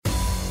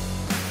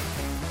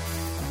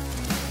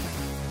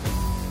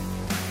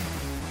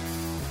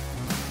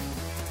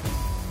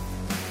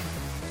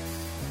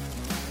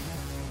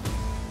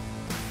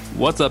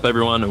What's up,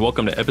 everyone, and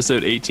welcome to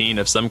episode 18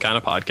 of Some Kind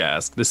of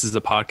Podcast. This is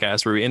a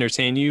podcast where we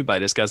entertain you by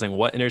discussing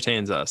what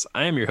entertains us.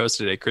 I am your host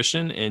today,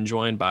 Christian, and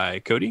joined by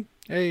Cody.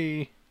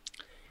 Hey.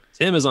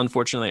 Tim is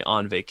unfortunately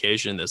on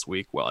vacation this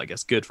week. Well, I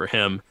guess good for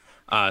him.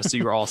 So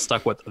you're all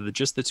stuck with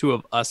just the two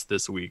of us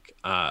this week.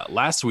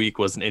 Last week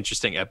was an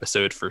interesting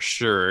episode for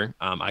sure.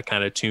 I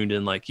kind of tuned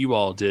in like you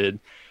all did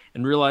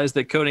and realized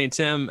that Cody and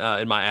Tim,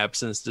 in my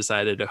absence,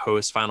 decided to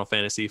host Final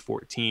Fantasy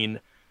 14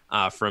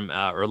 from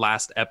our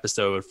last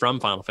episode from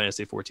Final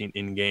Fantasy 14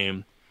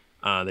 in-game.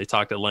 They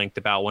talked at length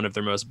about one of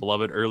their most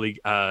beloved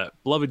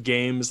beloved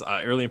games,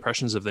 early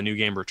impressions of the new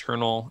game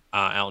Returnal,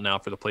 out now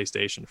for the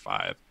PlayStation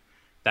 5.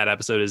 That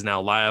episode is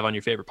now live on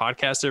your favorite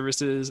podcast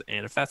services,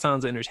 and if that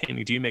sounds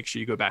entertaining to you, make sure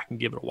you go back and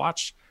give it a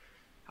watch.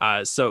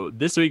 So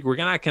this week, we're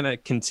going to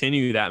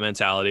continue that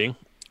mentality.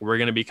 We're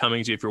going to be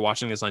coming to you, if you're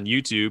watching this on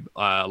YouTube,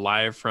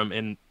 live from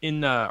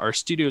in our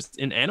studios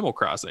in Animal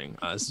Crossing.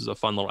 This is a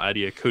fun little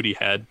idea Cody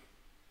had.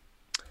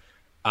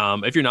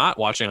 If you're not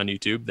watching on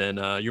YouTube, then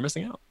you're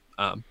missing out.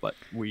 But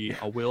we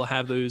will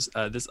have this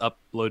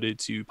uploaded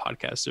to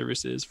podcast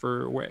services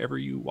for wherever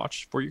you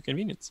watch for your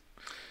convenience.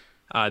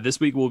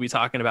 This week, we'll be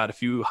talking about a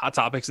few hot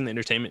topics in the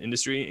entertainment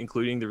industry,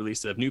 including the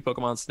release of new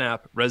Pokémon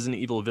Snap,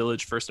 Resident Evil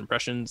Village First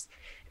Impressions,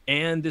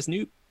 and this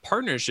new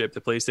partnership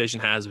that PlayStation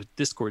has with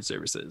Discord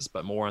services,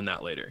 but more on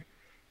that later.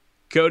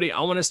 Cody,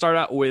 I want to start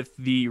out with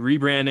the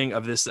rebranding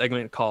of this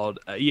segment called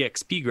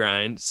EXP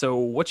Grind. So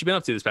what you been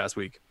up to this past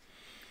week?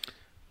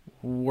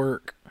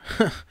 Work.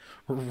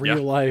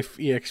 Real life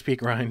EXP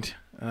grind.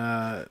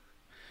 I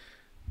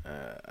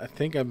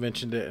think I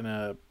mentioned it in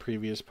a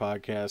previous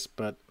podcast,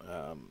 but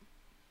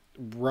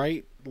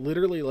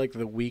literally like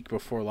the week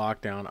before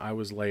lockdown, I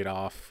was laid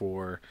off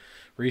for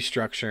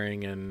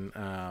restructuring and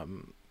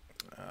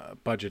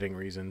budgeting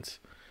reasons.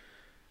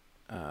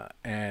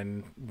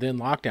 And then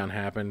lockdown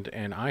happened,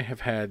 and I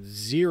have had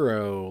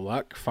zero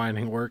luck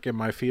finding work in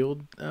my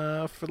field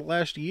for the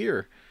last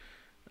year.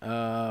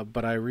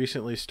 But I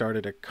recently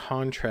started a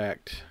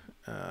contract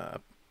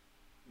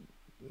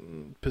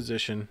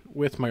position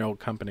with my old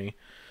company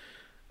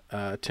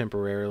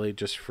temporarily,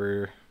 just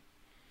for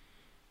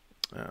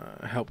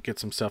help get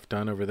some stuff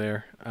done over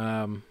there.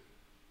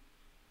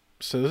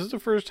 So this is the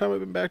first time I've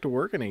been back to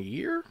work in a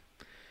year,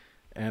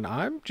 and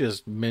I'm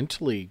just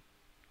mentally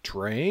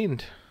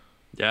drained.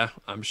 Yeah,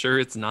 I'm sure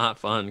it's not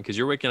fun because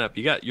you're waking up.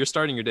 You're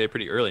starting your day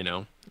pretty early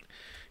now.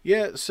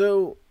 Yeah,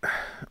 so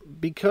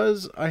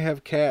because I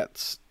have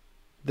cats,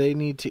 they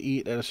need to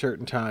eat at a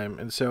certain time,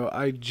 and so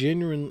I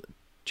generally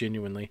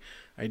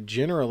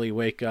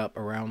wake up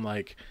around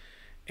like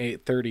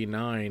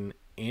 8:39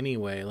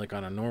 anyway, like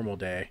on a normal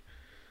day.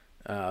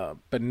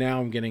 But now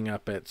I'm getting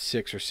up at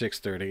 6 or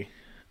 6:30,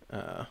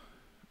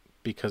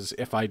 because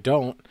if I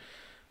don't,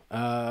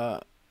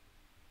 I'll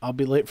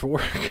be late for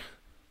work.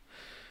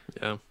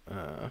 Yeah.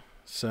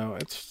 So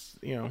it's,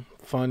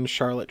 fun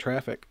Charlotte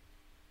traffic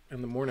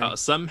in the morning.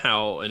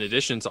 Somehow, in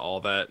addition to all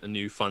that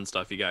new fun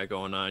stuff you got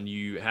going on,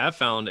 you have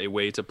found a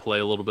way to play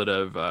a little bit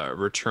of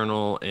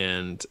Returnal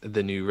and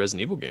the new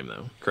Resident Evil game,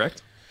 though,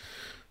 correct?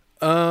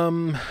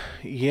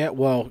 Yeah,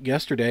 well,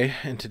 yesterday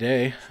and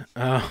today.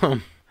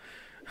 Oh,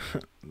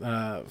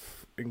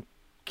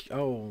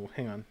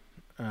 hang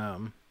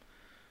on.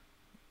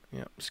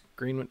 Yeah,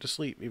 screen went to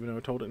sleep, even though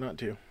I told it not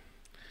to.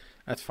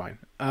 That's fine.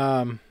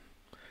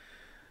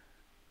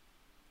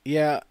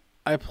 Yeah,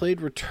 I played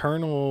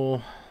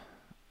Returnal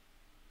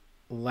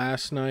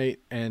last night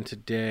and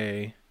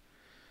today,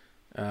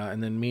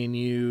 and then me and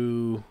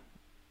you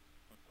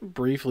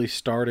briefly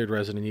started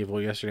Resident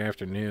Evil yesterday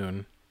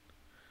afternoon.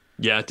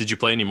 Yeah, did you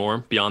play any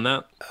more beyond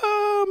that?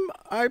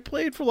 I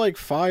played for like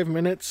 5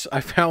 minutes. I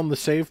found the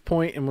save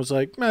point and was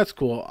like, that's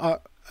cool.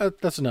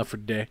 That's enough for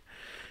today.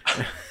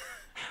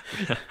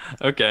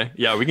 Okay,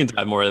 yeah, we can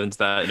dive more into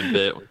that in a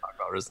bit when we talk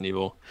about Resident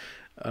Evil.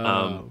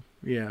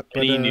 Yeah.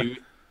 But, any new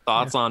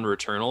thoughts on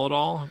Returnal at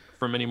all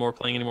from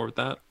playing any more with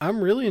that?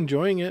 I'm really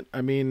enjoying it.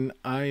 I mean,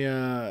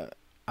 I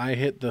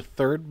hit the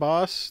third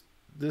boss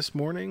this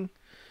morning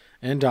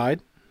and died,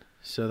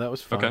 so that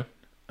was fun. Okay.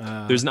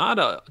 There's not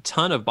a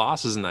ton of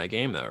bosses in that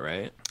game, though,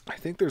 right? I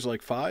think there's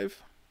like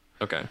 5.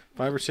 Okay.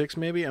 5 or 6,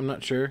 maybe. I'm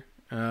not sure.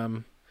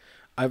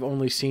 I've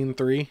only seen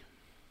 3.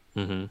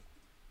 Mm-hmm.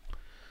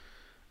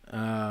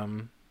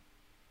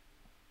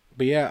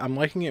 But yeah, I'm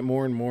liking it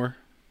more and more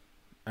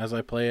as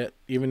I play it,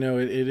 even though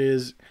it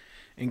is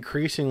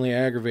increasingly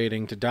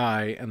aggravating to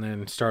die and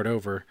then start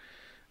over.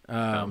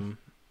 I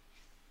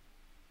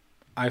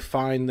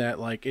find that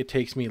like it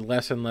takes me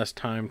less and less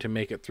time to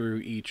make it through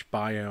each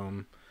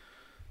biome,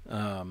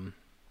 to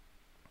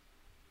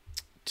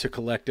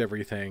collect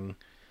everything,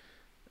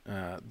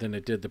 than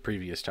it did the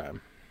previous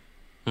time.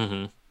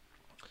 Mm-hmm.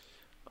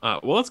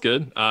 Well, that's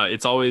good.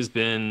 It's always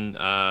been,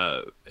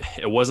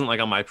 it wasn't like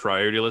on my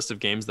priority list of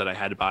games that I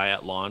had to buy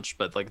at launch,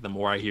 but like the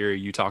more I hear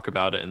you talk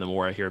about it and the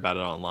more I hear about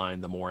it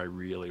online, the more I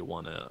really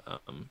want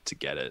to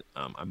get it.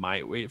 I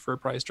might wait for a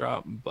price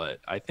drop, but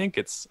I think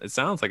it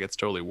sounds like it's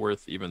totally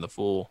worth even the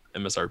full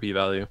MSRP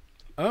value.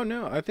 Oh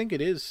no, I think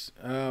it is.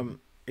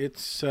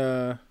 It's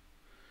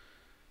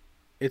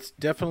it's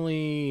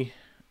definitely,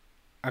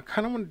 I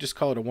kind of want to just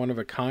call it a one of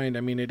a kind.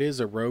 I mean, it is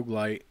a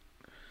roguelite,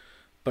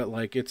 but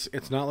like it's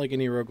not like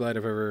any roguelite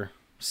I've ever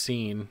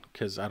seen,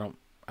 because I don't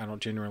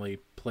generally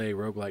play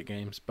roguelite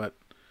games, but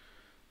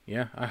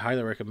yeah, I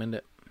highly recommend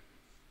it.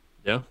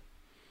 Yeah.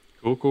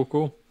 Cool, cool,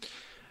 cool.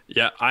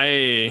 Yeah,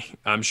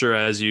 I'm sure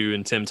as you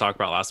and Tim talked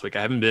about last week,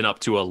 I haven't been up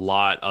to a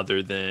lot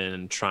other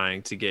than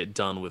trying to get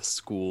done with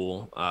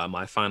school.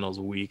 My finals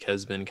week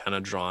has been kind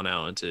of drawn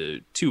out into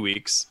 2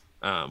 weeks,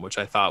 which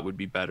I thought would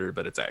be better,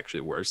 but it's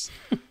actually worse.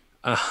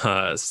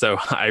 So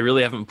I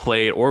really haven't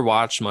played or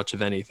watched much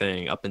of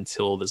anything up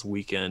until this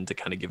weekend to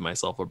kind of give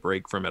myself a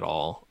break from it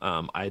all.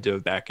 I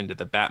dove back into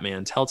the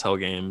Batman Telltale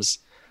games.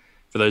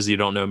 For those of you who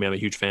don't know me, I'm a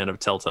huge fan of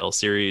Telltale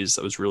series.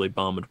 I was really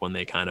bummed when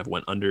they kind of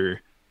went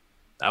under.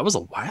 That was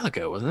a while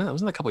ago, wasn't it?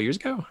 Wasn't that a couple years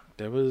ago?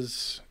 There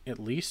was at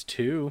least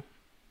two.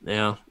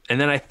 Yeah. And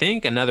then I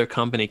think another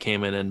company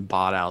came in and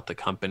bought out the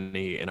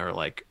company and are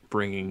like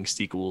bringing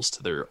sequels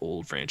to their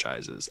old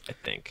franchises, I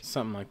think.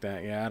 Something like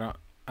that. Yeah, I don't.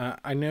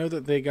 I know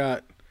that they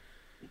got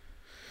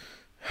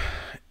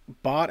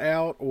bought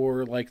out,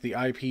 or like the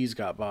IPs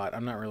got bought.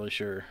 I'm not really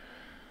sure.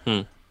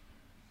 Hmm.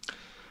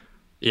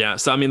 Yeah,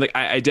 so I mean, like,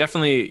 I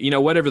definitely,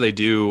 whatever they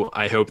do,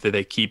 I hope that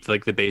they keep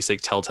like the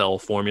basic Telltale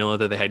formula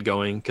that they had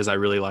going, because I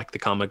really like the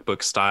comic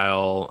book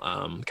style,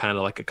 kind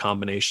of like a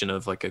combination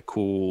of like a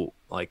cool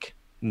like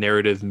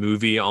narrative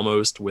movie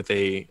almost with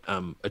a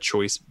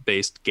choice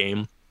based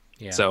game.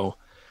 Yeah. So,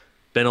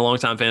 been a long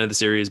time fan of the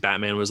series.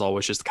 Batman was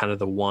always just kind of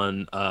the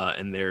one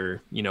in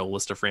their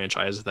list of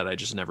franchises that I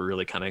just never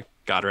really kind of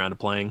got around to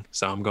playing.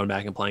 So I'm going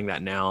back and playing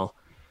that now.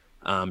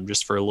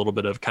 Just for a little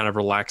bit of kind of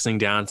relaxing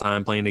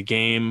downtime, playing a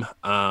game,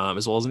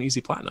 as well as an easy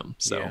platinum.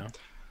 So,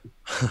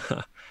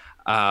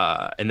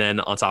 yeah. And then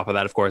on top of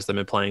that, of course, I've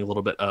been playing a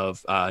little bit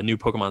of new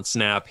Pokémon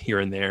Snap here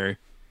and there.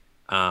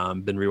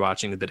 Been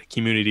rewatching a bit of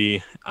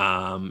Community,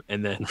 and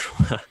then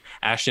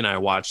Ashley and I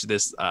watched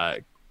this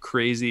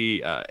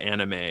crazy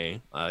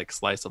anime, like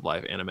slice of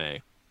life anime,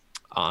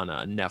 on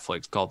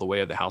Netflix called The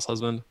Way of the House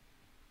Husband.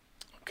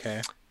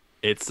 Okay,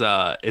 it's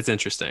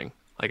interesting.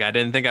 Like, I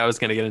didn't think I was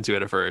going to get into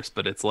it at first,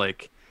 but it's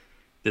like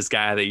this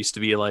guy that used to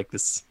be like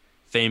this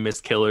famous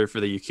killer for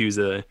the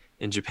Yakuza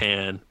in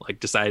Japan, like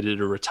decided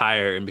to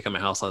retire and become a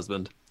house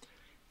husband.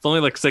 It's only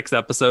like 6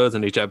 episodes,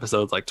 and each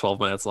episode's like 12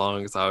 minutes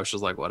long. So I was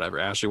just like, whatever.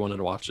 Ashley wanted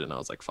to watch it, and I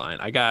was like, fine.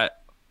 I got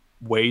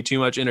way too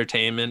much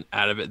entertainment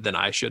out of it than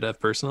I should have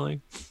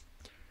personally.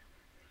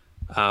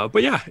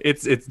 But yeah,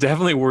 it's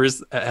definitely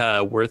worth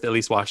at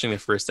least watching the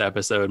first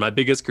episode. My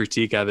biggest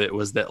critique of it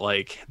was that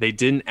like they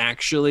didn't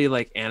actually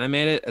like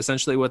animate it.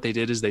 Essentially, what they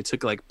did is they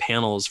took like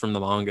panels from the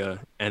manga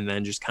and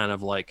then just kind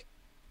of like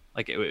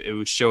it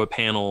would show a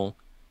panel,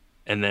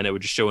 and then it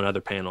would just show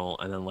another panel,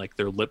 and then like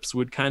their lips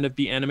would kind of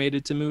be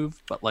animated to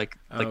move, but like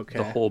okay.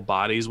 The whole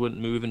bodies wouldn't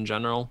move in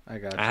general. I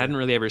hadn't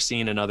really ever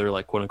seen another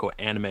like quote unquote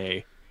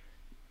anime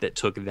that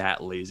took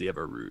that lazy of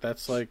a route.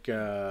 That's like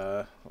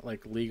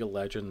League of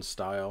Legends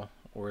style,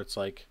 or it's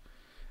like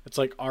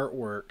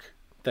artwork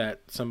that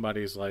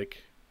somebody's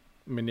like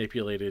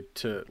manipulated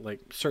to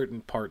like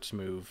certain parts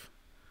move.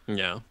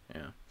 Yeah.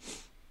 Yeah.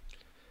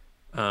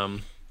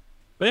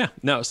 But yeah,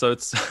 no, so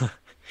it's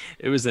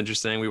it was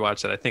interesting. We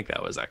watched it. I think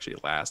that was actually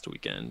last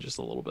weekend, just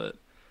a little bit.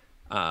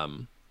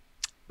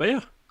 But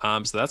yeah,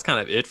 so that's kind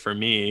of it for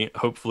me.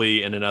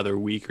 Hopefully in another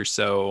week or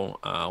so,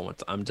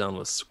 once I'm done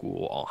with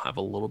school, I'll have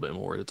a little bit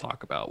more to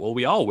talk about. Well,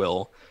 we all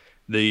will.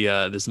 These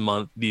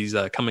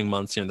coming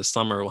months, the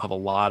summer, we'll have a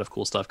lot of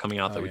cool stuff coming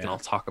out that we can all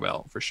talk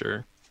about for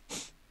sure.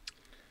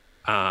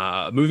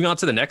 Moving on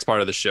to the next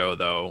part of the show,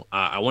 though,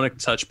 I want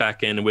to touch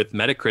back in with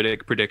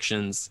Metacritic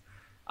predictions,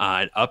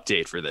 an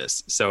update for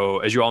this. So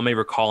as you all may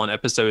recall, in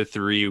episode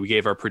 3, we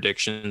gave our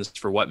predictions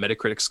for what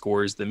Metacritic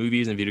scores the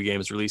movies and video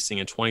games releasing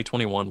in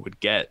 2021 would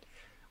get.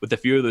 With a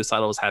few of those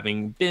titles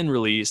having been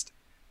released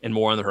and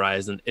more on the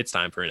horizon, it's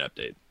time for an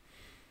update.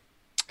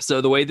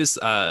 So the way this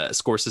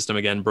score system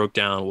again broke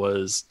down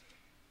was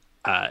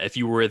if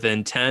you were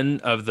within 10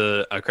 of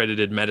the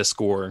accredited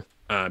Metascore,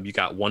 you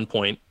got 1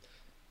 point.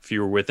 If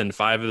you were within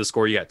 5 of the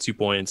score, you got 2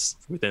 points.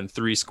 Within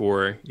 3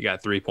 score, you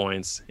got 3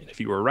 points. And if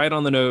you were right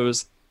on the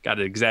nose, got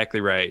it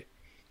exactly right,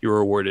 you were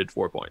awarded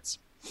 4 points.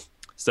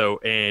 So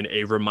in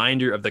a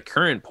reminder of the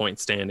current point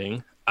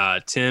standing,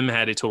 Tim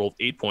had a total of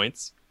 8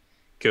 points.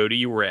 Cody,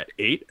 you were at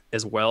 8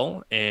 as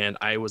well, and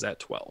I was at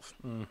 12.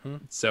 Mm-hmm.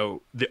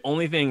 So the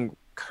only thing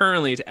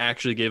currently to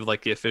actually give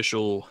like the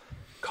official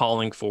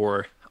calling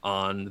for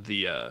on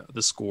the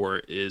score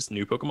is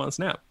new Pokémon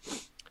Snap.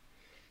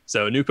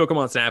 So new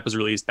Pokémon Snap was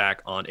released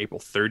back on April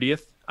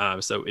 30th.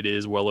 So it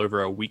is well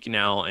over a week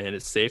now, and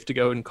it's safe to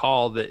go and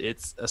call that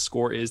its a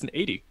score is an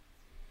 80.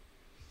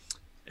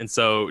 And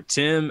so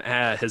Tim,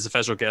 his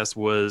official guess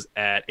was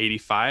at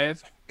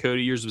 85.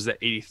 Cody, yours was at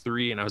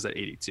 83, and I was at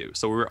 82.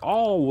 So we were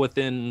all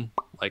within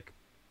like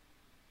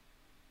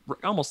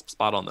almost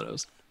spot on the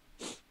nose.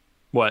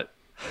 What?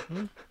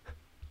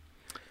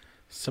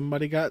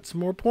 Somebody got some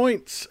more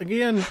points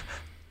again.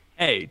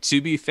 Hey,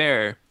 to be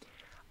fair,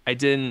 I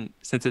didn't,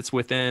 since it's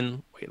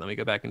within, wait, let me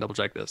go back and double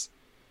check this.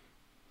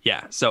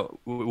 Yeah. So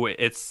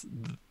it's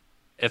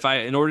if I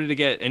in order to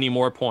get any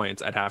more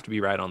points, I'd have to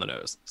be right on the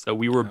nose. So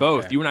we were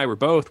both Okay. you and I were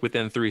both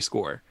within 3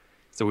 score.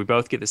 So we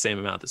both get the same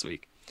amount this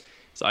week.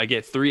 So I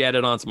get 3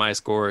 added onto my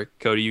score.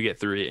 Cody, you get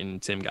 3,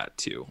 and Tim got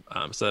 2.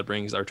 So that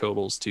brings our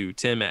totals to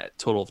Tim at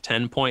total of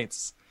 10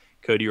 points.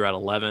 Cody, you're at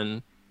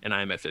 11, and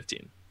I'm at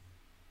 15.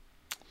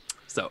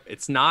 So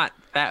it's not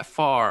that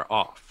far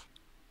off.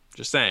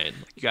 Just saying,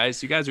 like, you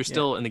guys are Yeah.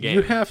 still in the game.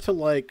 You have to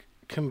like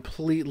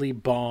completely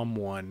bomb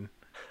one.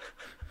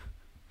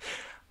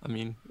 I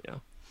mean, yeah.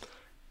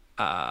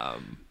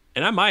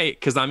 And I might,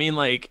 because I mean,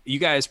 like, you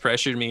guys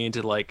pressured me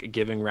into like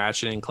giving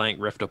Ratchet and Clank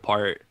Rift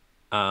Apart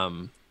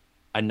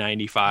a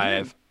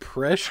 95.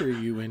 Pressure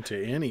you into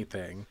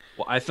anything.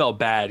 Well, I felt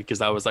bad because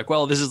I was like,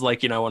 well, this is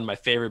like, one of my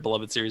favorite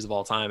beloved series of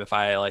all time. If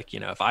I like,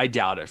 if I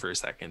doubt it for a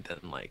second,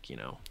 then like,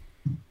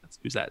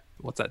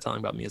 what's that telling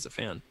about me as a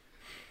fan?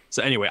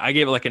 So anyway, I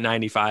gave it like a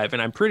 95,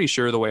 and I'm pretty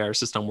sure the way our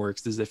system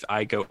works is if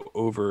I go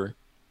over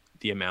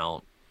the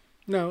amount.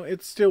 No,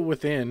 it's still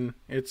within.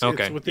 It's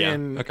Okay, it's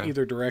within yeah, okay.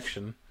 either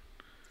direction.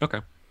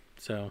 Okay.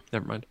 So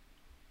Never mind.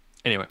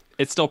 Anyway,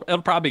 it'll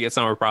probably get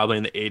somewhere probably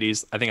in the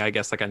 80s. I think I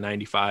guess like a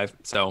 95.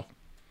 So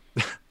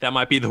that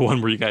might be the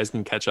one where you guys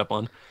can catch up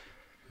on.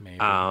 maybe.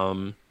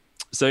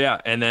 So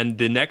yeah, and then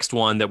the next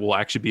one that we'll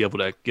actually be able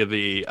to give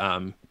the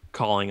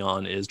calling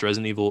on is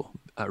Resident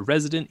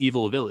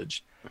Evil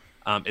Village.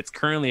 It's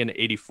currently an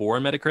 84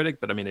 on Metacritic,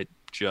 but I mean it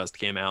just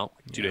came out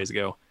like 2 days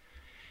ago.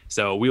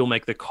 So we will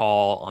make the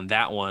call on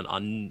that one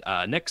on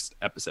next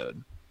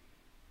episode.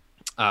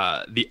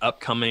 The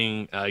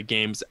upcoming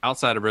games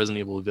outside of Resident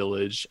Evil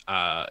Village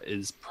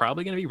is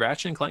probably going to be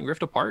Ratchet and Clank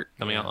Rift Apart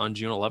coming out on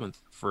June 11th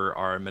for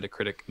our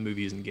Metacritic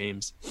movies and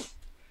games.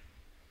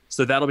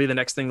 So that'll be the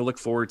next thing to look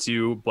forward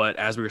to. But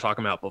as we were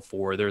talking about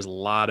before, there's a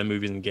lot of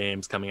movies and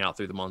games coming out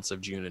through the months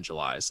of June and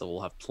July. So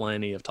we'll have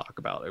plenty of talk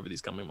about over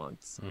these coming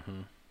months.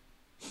 Mm-hmm.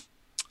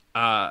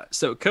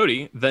 So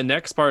Cody, the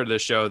next part of the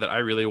show that I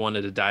really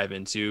wanted to dive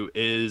into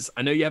is,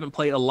 I know you haven't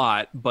played a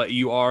lot, but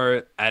you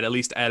are at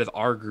least out of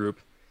our group,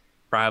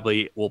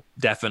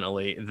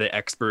 definitely the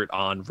expert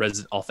on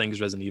all things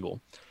Resident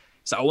Evil.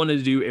 So I wanted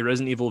to do a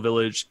Resident Evil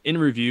Village in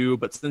review,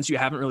 but since you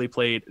haven't really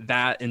played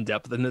that in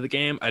depth into the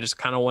game, I just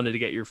kind of wanted to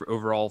get your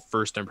overall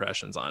first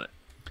impressions on it.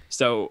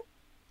 So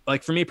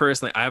like for me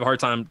personally, I have a hard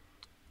time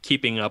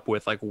keeping up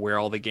with like where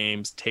all the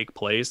games take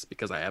place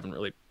because I haven't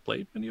really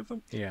played any of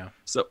them. Yeah.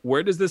 So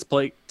where does this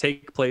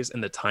take place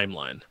in the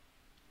timeline?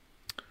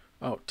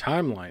 Oh,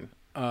 timeline.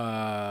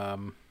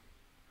 I'm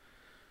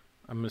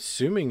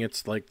assuming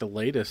it's like the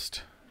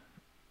latest.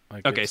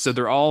 Like Okay, so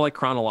they're all like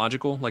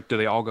chronological. Like, do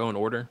they all go in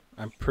order?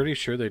 I'm pretty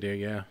sure they do.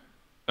 Yeah.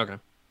 Okay.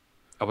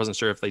 I wasn't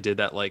sure if they did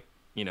that like,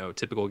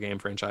 typical game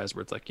franchise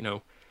where it's like,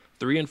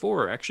 3 and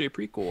 4 are actually a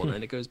prequel and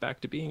then it goes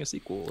back to being a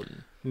sequel.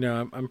 And...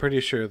 No, I'm pretty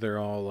sure they're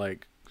all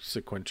like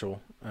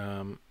sequential.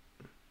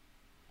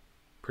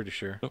 Pretty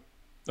sure. Oh,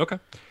 okay.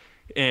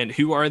 And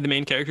who are the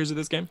main characters of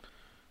this game?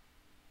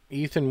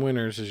 Ethan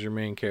Winters is your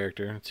main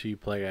character. That's who you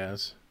play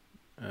as.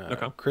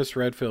 Okay. Chris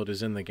Redfield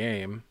is in the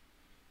game.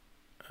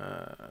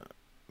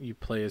 You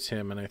play as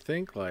him, and I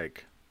think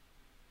like.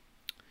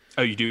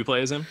 Oh, you do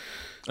play as him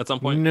at some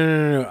point?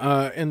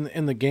 No.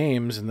 In the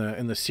games in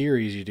the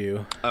series you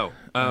do. Oh.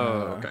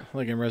 Okay.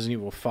 Like in Resident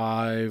Evil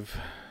 5,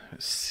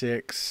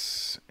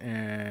 6,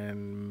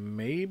 and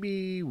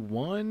maybe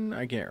 1.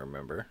 I can't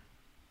remember.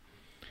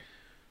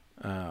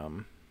 But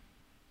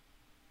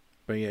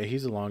yeah,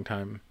 he's a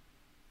longtime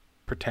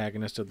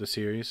protagonist of the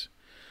series.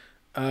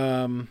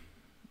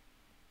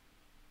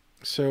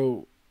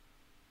 So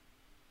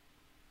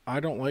I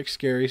don't like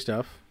scary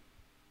stuff.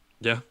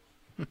 Yeah.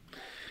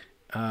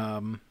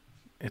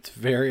 It's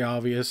very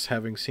obvious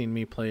having seen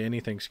me play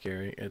anything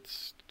scary.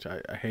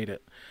 I hate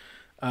it.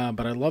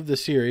 But I love the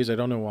series. I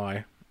don't know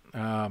why.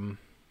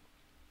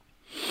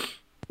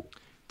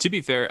 To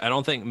be fair, I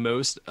don't think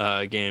most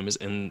games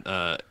in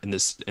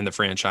the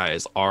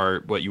franchise are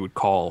what you would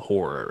call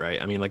horror,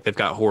 right? I mean, like they've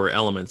got horror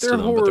elements to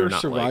them, horror but they're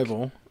not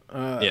survival.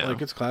 Yeah.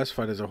 Like it's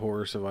classified as a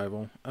horror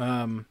survival.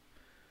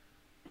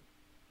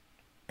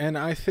 And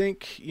I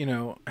think,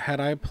 had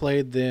I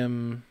played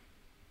them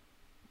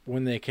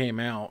when they came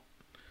out,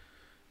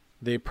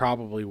 they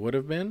probably would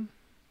have been.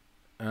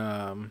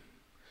 Resident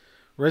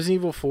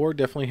Evil 4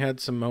 definitely had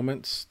some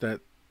moments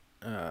that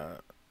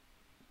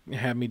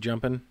had me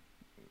jumping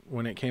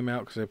when it came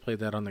out because I played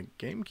that on the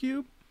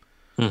GameCube.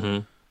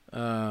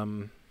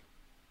 Mm-hmm.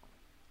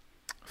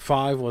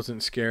 5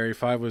 wasn't scary.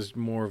 5 was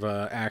more of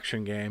a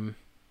action game.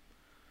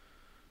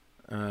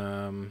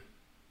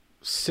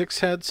 6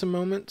 had some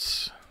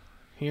moments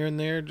here and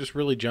there, just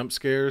really jump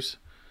scares.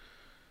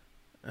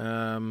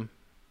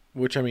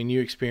 Which, I mean,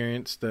 you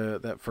experienced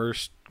that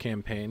first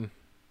campaign.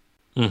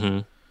 Mm-hmm.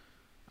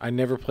 I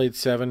never played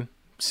 7.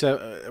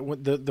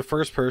 The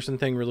first person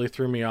thing really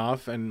threw me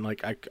off, and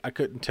like I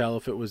couldn't tell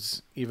if it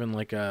was even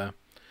like a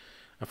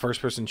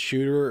first person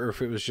shooter or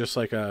if it was just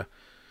like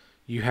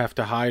you have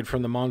to hide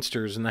from the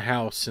monsters in the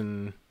house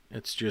and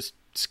it's just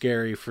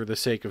scary for the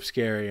sake of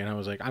scary, and I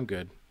was like, I'm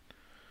good.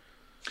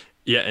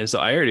 Yeah, and so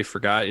I already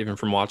forgot, even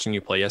from watching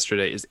you play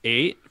yesterday, is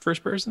 8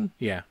 first person?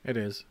 Yeah, it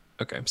is.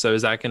 Okay, so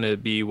is that going to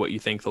be what you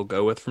think they'll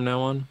go with from now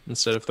on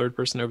instead of third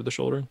person over the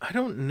shoulder? I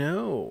don't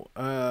know.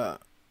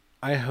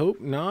 I hope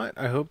not.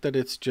 I hope that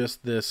it's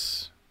just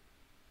these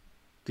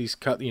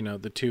cut,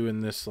 the two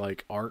in this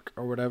like arc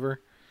or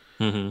whatever,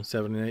 Hmm.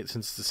 7 and 8,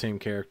 since it's the same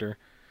character.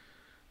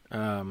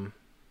 Um,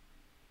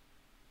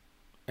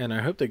 and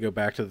I hope they go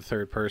back to the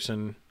third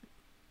person,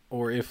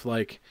 or if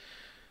like,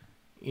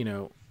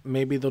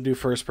 maybe they'll do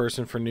first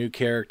person for new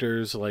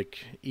characters like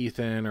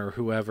Ethan or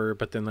whoever,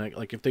 but then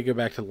like if they go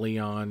back to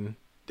Leon,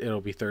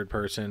 it'll be third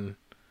person.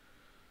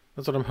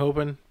 That's what I'm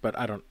hoping, but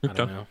I don't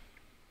Okay.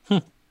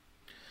 know.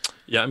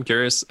 Yeah, I'm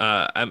curious.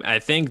 I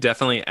think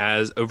definitely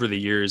as over the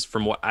years,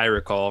 from what I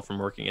recall from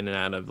working in and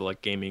out of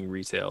like gaming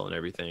retail and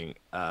everything,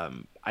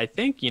 I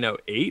think,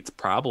 8's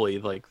probably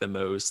like the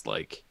most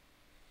like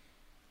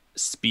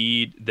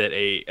speed that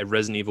a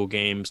Resident Evil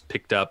game's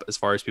picked up as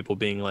far as people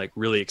being like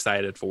really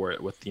excited for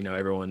it with,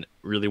 everyone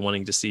really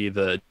wanting to see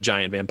the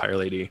giant vampire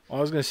lady. Well,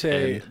 I was gonna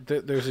say And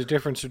there's a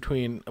difference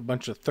between a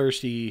bunch of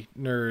thirsty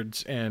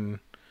nerds and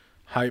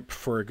hype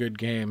for a good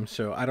game.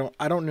 So I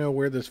don't know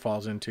where this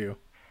falls into.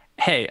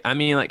 hey, I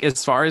mean, like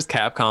as far as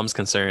Capcom's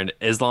concerned,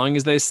 as long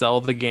as they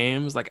sell the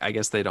games, like I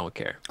guess they don't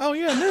care. Oh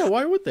yeah, no,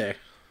 why would they?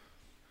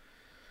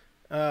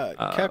 Um,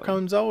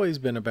 Capcom's always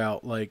been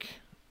about like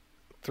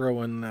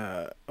throwing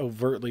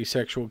overtly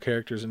sexual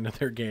characters into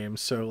their games.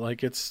 So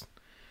like it's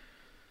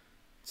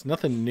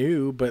nothing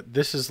new, but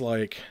this is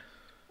like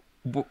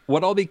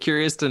what I'll be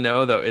curious to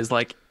know though is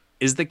like,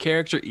 is the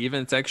character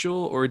even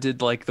sexual, or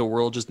did like the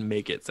world just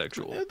make it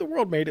sexual? the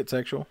world made it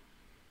sexual.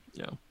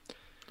 You know,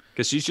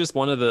 because she's just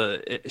one of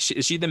the.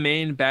 Is she the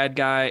main bad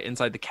guy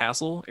inside the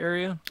castle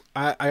area?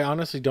 I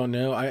honestly don't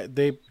know.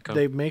 They Okay.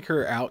 they make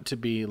her out to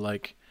be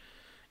like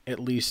at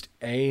least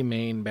a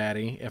main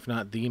baddie, if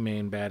not the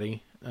main baddie.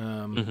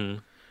 Hmm.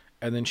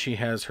 And then she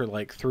has her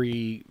like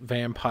three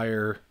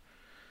vampire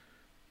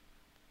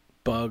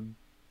bug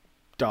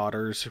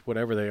daughters,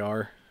 whatever they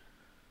are.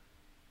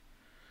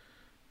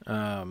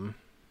 Um,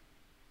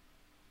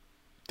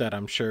 that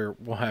I'm sure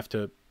we'll have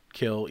to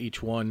kill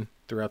each one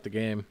throughout the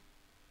game.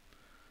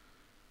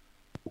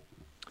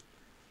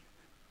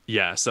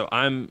 Yeah, so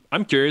I'm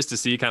curious to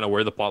see kind of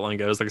where the plot line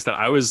goes. Like I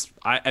said,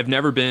 I've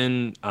never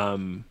been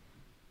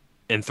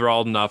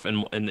enthralled enough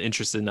and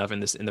interested enough in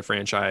the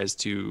franchise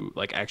to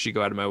like actually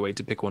go out of my way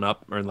to pick one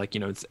up or like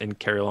and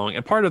carry along.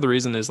 And part of the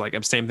reason is like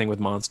same thing with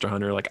Monster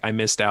Hunter. Like I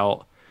missed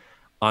out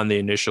on the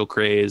initial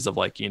craze of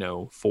like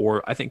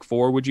 4. I think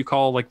 4 would you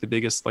call like the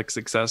biggest like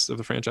success of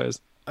the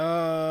franchise?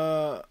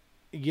 Uh,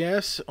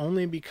 yes,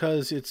 only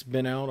because it's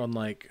been out on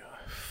like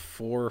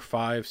 4 or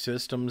 5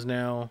 systems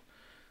now.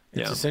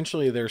 It's Yeah.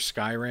 essentially their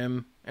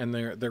Skyrim, and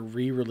they're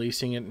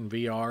re-releasing it in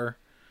VR.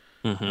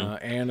 Hmm.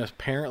 And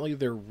apparently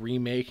they're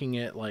remaking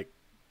it like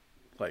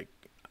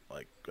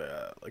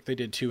like they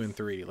did 2 and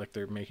 3. Like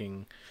they're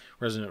making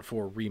Resident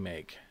 4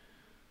 remake.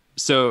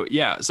 So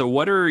yeah, so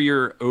what are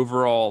your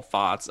overall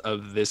thoughts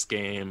of this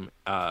game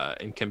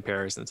in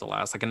comparison to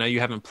last? Like I know you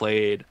haven't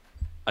played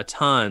a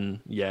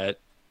ton yet,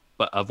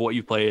 but of what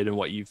you played and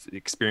what you've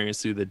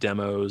experienced through the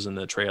demos and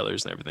the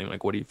trailers and everything,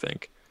 like what do you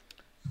think?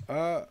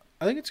 I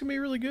think it's gonna be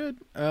really good.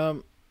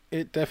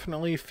 It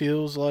definitely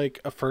feels like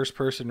a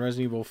first-person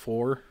Resident Evil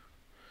 4,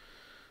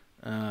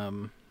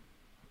 um,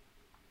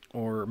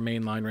 or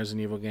mainline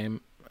Resident Evil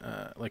game.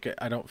 Like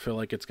I don't feel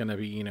like it's gonna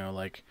be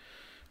like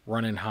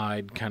run and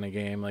hide kind of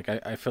game. Like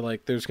I feel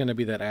like there's gonna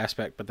be that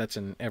aspect, but that's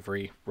in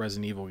every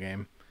Resident Evil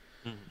game.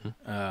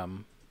 Mhm.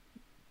 Um,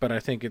 but I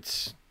think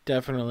it's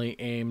definitely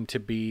aimed to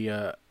be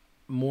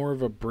more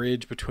of a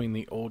bridge between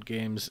the old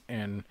games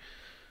and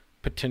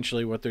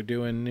potentially what they're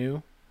doing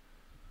new.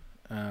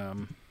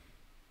 Um,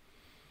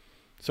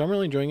 so I'm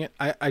really enjoying it.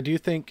 I do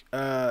think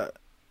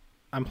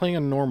I'm playing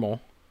on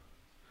normal,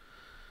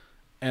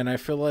 and I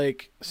feel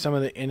like some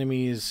of the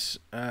enemies,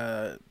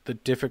 the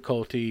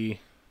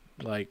difficulty,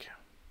 like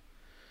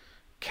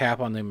cap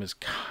on them is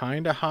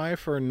kind of high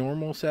for a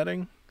normal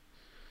setting.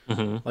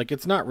 Mhm. Like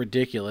it's not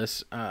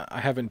ridiculous.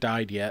 I haven't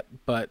died yet,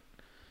 but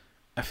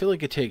I feel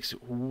like it takes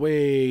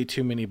way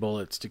too many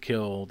bullets to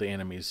kill the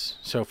enemies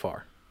so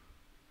far.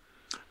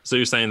 So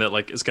you're saying that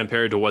like as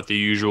compared to what the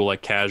usual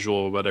like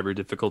casual whatever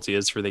difficulty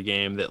is for the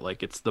game, that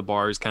like it's the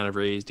bar is kind of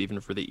raised even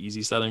for the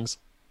easy settings?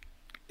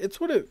 It's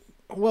what it.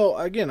 Well,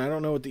 again, I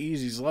don't know what the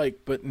easy's like,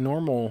 but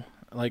normal,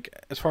 like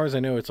as far as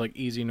I know, it's like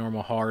easy,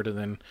 normal, hard, and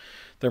then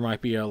there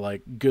might be a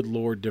like good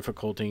lord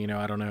difficulty.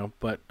 I don't know,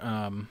 but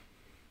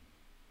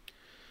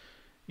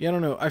yeah, I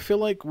don't know. I feel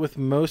like with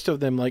most of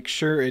them, like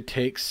sure, it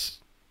takes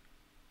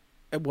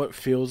what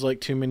feels like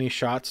too many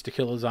shots to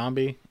kill a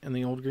zombie in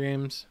the old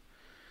games,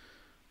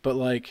 but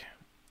like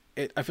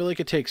I feel like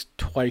it takes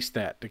twice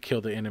that to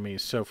kill the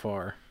enemies so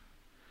far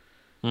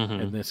in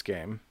Hmm. this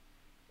game.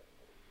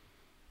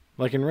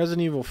 Like in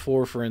Resident Evil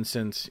 4, for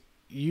instance,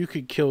 you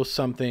could kill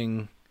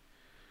something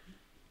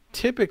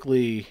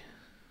typically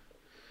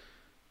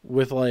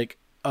with like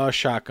a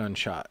shotgun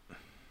shot.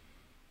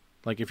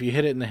 Like if you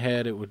hit it in the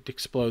head, it would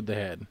explode the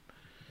head.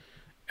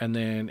 and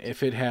then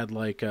if it had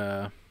like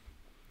a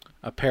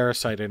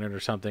parasite in it or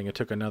something, it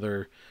took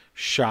another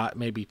shot,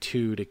 maybe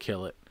two, to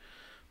kill it.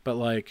 But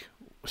like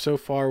so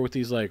far with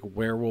these like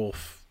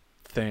werewolf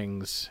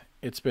things,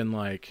 it's been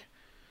like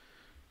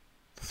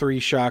 3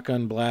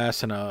 shotgun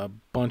blasts and a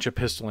bunch of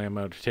pistol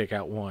ammo to take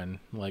out one.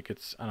 Like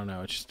it's, I don't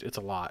know, it's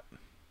a lot.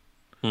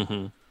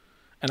 Mm-hmm.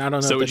 And I don't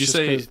know So if would that's you just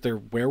say, because they're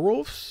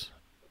werewolves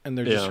and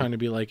they're just yeah. trying to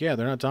be like, yeah,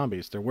 they're not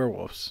zombies, they're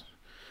werewolves,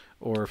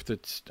 or if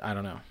it's, I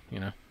don't know, you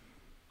know.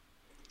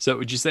 So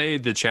would you say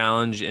the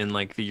challenge in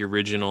like the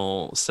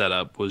original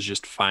setup was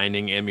just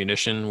finding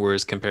ammunition,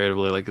 whereas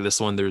comparatively like this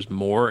one, there's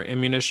more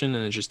ammunition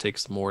and it just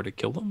takes more to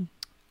kill them?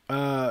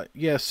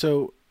 Yeah.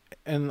 So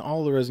in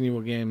all the Resident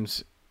Evil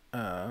games,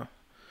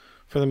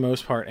 for the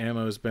most part,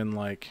 ammo has been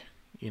like,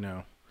 you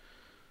know,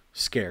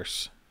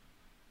 scarce.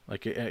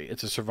 Like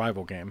it's a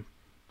survival game,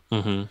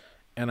 Mm-hmm.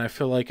 and I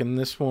feel like in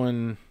this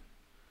one,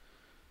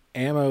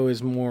 ammo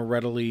is more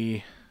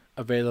readily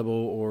available,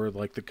 or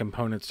like the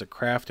components to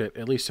craft it.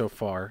 At least so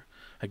far.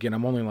 Again,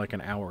 I'm only like an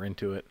hour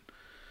into it,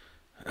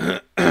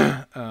 but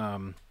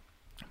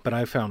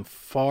I found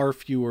far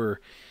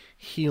fewer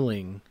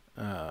healing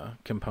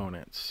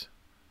components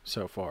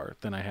so far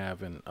than I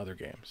have in other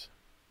games.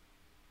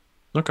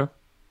 Okay,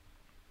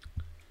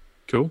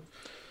 cool.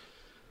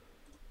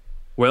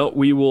 Well,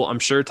 we will, I'm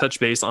sure, touch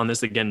base on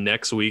this again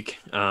next week,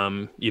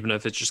 even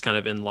if it's just kind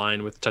of in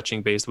line with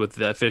touching base with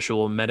the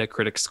official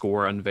Metacritic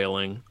score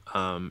unveiling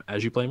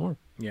as you play more.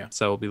 Yeah.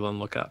 So we'll be on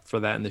the lookout for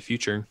that in the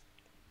future.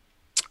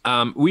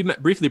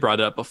 Briefly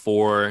brought it up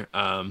before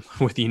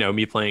with,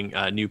 me playing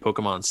new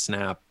Pokemon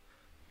Snap,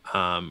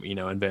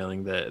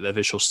 unveiling the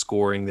official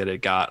scoring that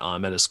it got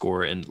on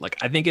Metascore. And like,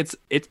 I think it's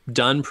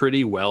done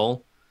pretty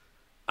well.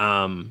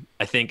 I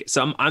think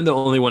so. I'm the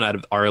only one out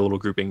of our little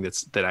grouping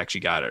that actually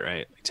got it,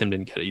 right? Like, Tim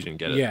didn't get it. You didn't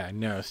get it. Yeah,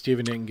 no,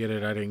 Steven didn't get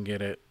it. I didn't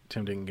get it.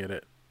 Tim didn't get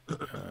it.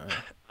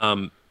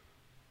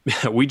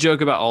 We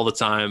joke about all the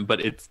time, but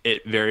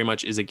it very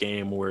much is a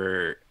game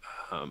where,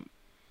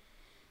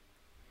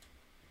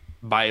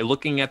 by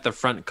looking at the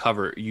front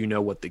cover, you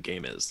know what the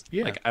game is.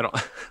 Yeah. Like I don't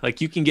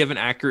like you can give an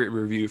accurate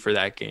review for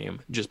that game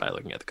just by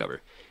looking at the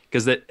cover,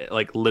 because that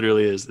like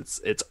literally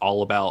is it's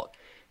all about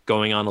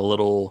going on a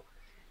little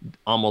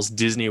almost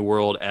Disney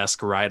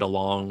World-esque ride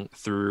along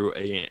through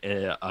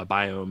a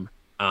biome,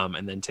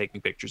 and then taking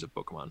pictures of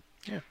Pokemon.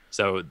 Yeah.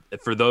 So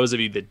for those of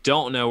you that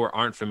don't know or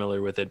aren't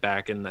familiar with it,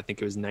 back in I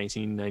think it was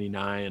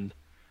 1999,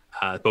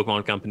 the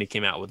Pokemon Company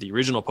came out with the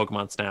original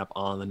Pokemon Snap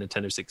on the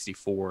Nintendo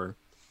 64.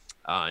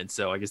 And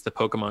so I guess the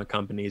Pokemon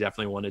Company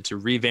definitely wanted to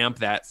revamp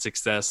that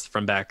success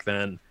from back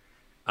then,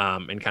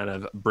 and kind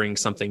of bring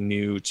something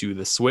new to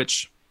the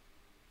Switch,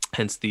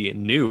 hence the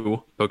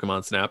new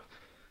Pokemon Snap.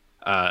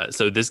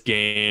 So this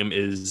game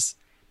is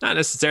not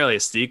necessarily a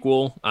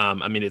sequel.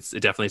 I mean, it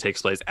definitely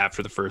takes place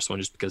after the first one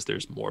just because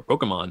there's more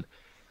Pokemon.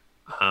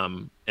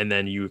 And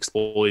then you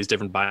explore these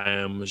different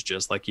biomes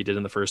just like you did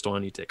in the first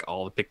one. You take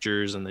all the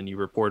pictures and then you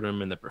report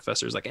them, and the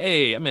professor's like,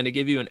 hey, I'm going to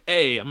give you an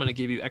A. I'm going to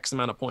give you X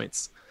amount of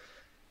points.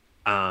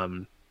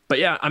 But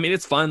yeah, I mean,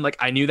 it's fun. Like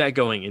I knew that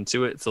going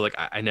into it. So like,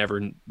 I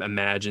never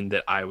imagined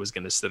that I was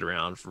going to sit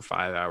around for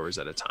 5 hours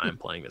at a time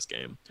playing this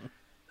game.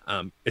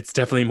 It's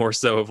definitely more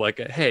so of like,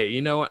 hey,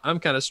 you know what? I'm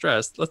kind of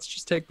stressed. Let's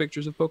just take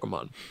pictures of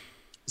Pokemon.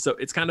 So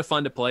it's kind of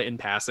fun to play in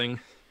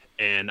passing.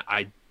 And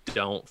I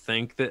don't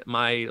think that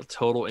my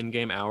total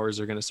in-game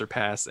hours are going to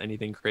surpass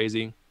anything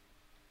crazy.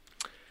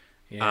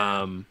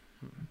 Yeah.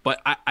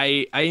 But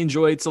I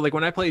enjoyed, so like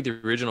when I played the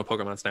original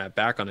Pokemon Snap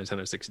back on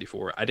Nintendo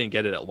 64, I didn't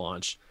get it at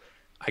launch.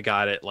 I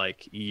got it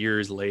like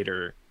years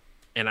later,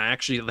 and I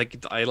actually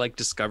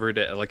discovered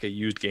it at like a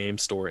used game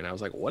store, and I was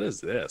like, what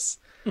is this?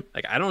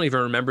 Like I don't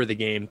even remember the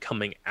game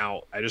coming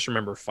out. I just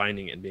remember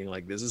finding it and being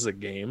like, this is a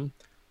game.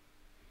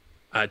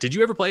 Did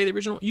you ever play the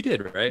original? You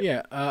did, right?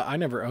 Yeah, I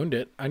never owned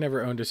it. I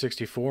never owned a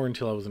 64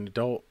 until I was an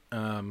adult.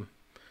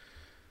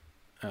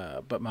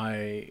 But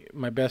my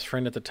best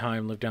friend at the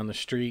time lived down the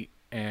street,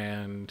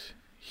 and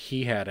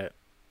he had it,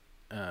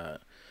 a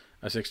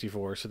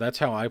 64. So that's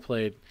how I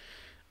played,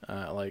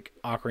 like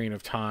Ocarina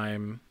of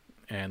Time,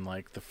 and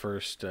like the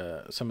first,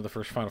 some of the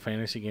first Final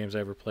Fantasy games I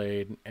ever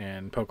played,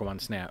 and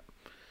Pokemon Snap.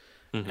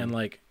 Mm-hmm. And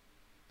like,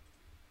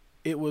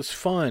 it was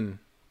fun,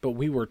 but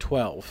we were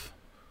 12.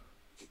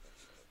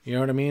 You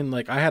know what I mean?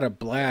 Like, I had a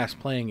blast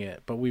playing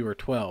it, but we were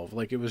 12.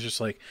 Like, it was just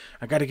like,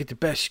 I got to get the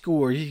best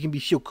score. You can be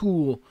so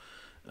cool.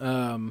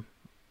 And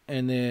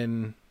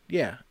then,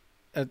 yeah,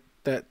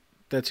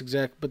 that's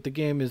exact. But the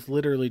game is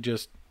literally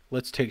just,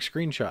 let's take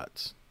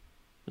screenshots.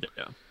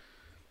 Yeah.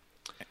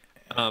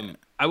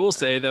 I will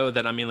say though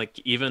that I mean, like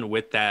even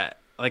with that,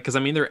 like, because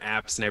I mean there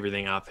are apps and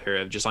everything out there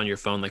of just on your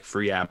phone, like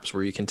free apps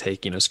where you can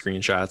take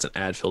screenshots and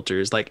add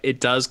filters. Like it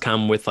does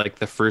come with like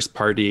the first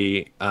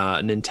party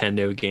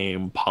Nintendo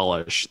game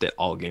polish that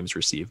all games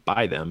receive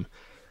by them.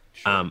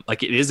 Sure.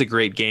 Like it is a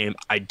great game.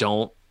 I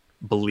don't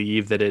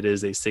believe that it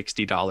is a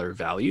 $60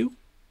 value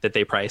that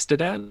they priced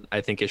it at.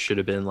 I think it should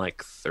have been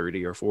like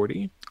 30 or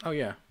 40. Oh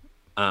yeah.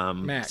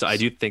 Max. So I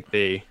do think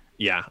they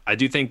Yeah, I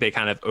do think they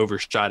kind of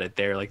overshot it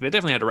there. Like they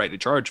definitely had a right to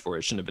charge for it.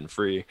 It shouldn't have been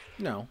free.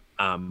 No.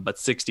 But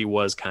 60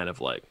 was kind of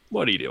like,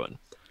 what are you doing?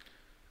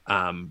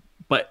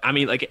 But I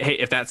mean, like, hey,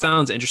 if that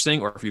sounds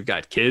interesting, or if you've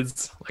got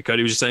kids, like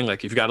Cody was just saying,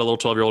 like if you've got a little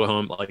 12-year-old at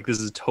home, like this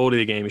is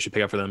totally a game you should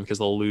pick up for them because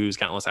they'll lose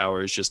countless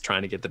hours just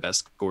trying to get the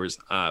best scores,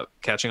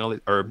 catching all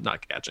these, or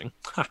not catching,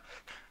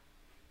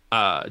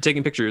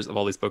 taking pictures of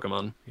all these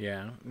Pokemon.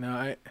 Yeah.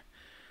 No,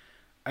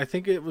 I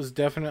think it was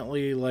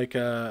definitely like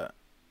a,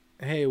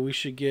 hey, we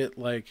should get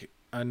like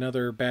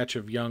another batch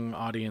of young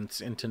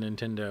audience into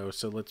Nintendo,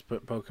 so let's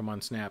put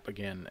Pokemon Snap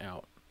again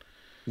out.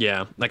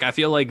 Yeah, like I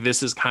feel like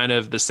this is kind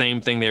of the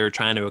same thing they were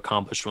trying to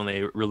accomplish when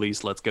they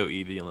released Let's Go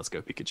Eevee and Let's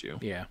Go Pikachu.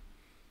 Yeah.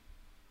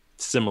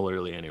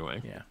 Similarly,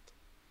 anyway. Yeah.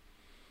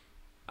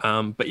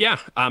 But yeah,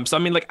 so I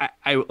mean, like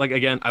I like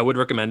again, I would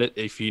recommend it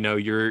if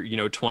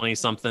you're 20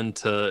 something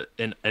to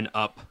an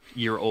up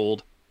year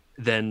old,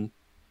 then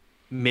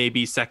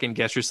maybe second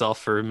guess yourself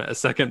for a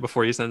second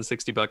before you spend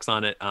 $60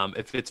 on it.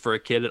 If it's for a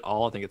kid at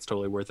all, I think it's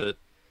totally worth it.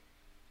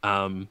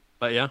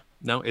 But yeah,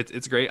 no,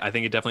 it's great. I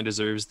think it definitely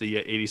deserves the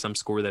 80 some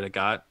score that it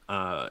got.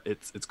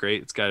 It's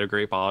great. It's got a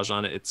great polish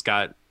on it. It's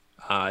got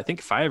I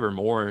think 5 or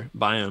more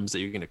biomes that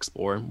you can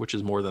explore, which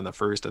is more than the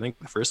first. I think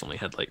the first only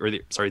had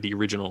the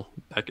original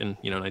back in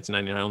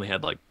 1999 only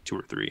had like 2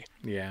 or 3.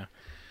 Yeah,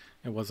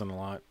 it wasn't a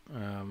lot.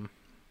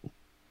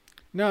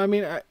 No, I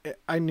mean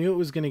I knew it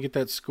was going to get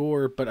that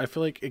score, but I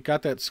feel like it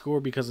got that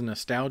score because of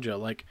nostalgia.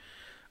 Like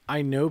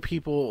I know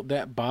people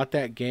that bought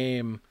that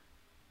game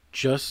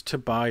just to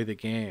buy the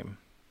game.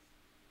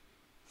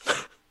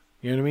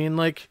 You know what I mean?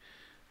 Like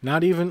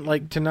not even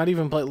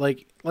play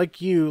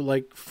like you,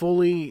 like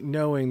fully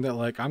knowing that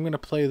like I'm going to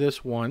play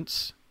this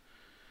once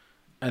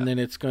and then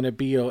it's going to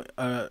be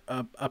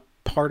a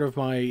part of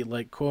my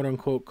like quote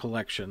unquote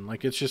collection.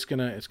 Like it's going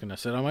to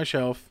sit on my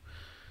shelf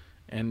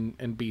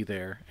and be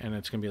there, and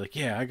it's going to be like,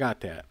 yeah, I got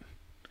that.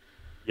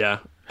 Yeah.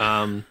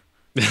 I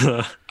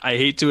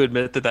hate to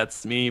admit that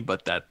that's me,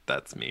 but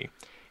that's me.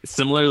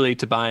 Similarly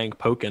to buying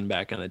Pokken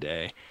back in the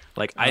day.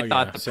 Like I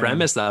thought the same.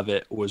 premise of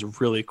it was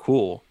really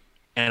cool,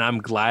 and I'm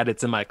glad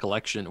it's in my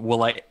collection.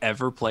 Will I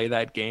ever play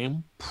that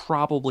game?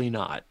 Probably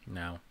not.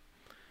 No.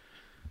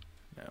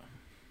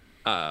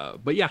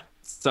 But yeah.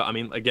 So I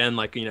mean, again,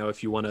 like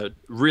if you want to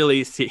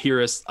really hear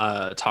us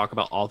talk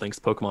about all things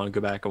Pokemon,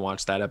 go back and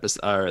watch that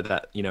episode or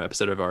that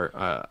episode of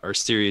our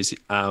series.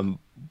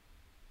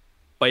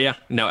 But yeah,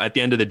 no. At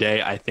the end of the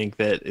day, I think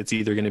that it's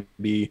either going to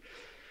be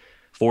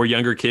for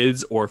younger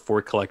kids or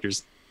for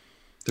collectors.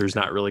 There's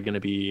not really going to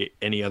be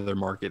any other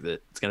market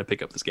that's going to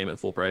pick up this game at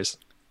full price.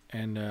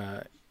 And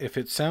if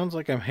it sounds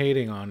like I'm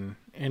hating on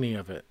any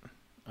of it,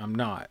 I'm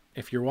not.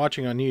 If you're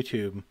watching on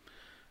YouTube,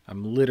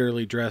 I'm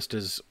literally dressed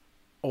as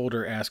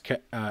older Ash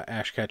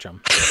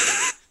Ketchum.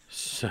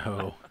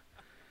 So,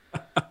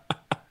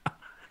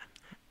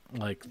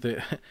 like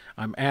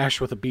I'm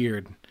Ash with a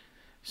beard.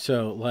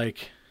 So,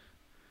 like,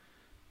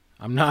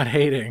 I'm not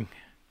hating.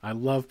 I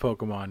love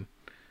Pokemon,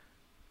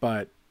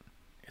 but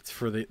it's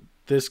for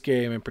this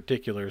game in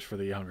particular is for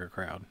the younger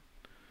crowd.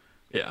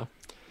 Yeah.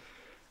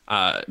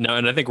 No,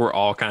 and I think we're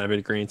all kind of in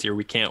agreement here.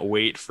 We can't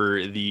wait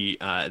for the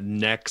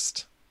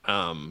next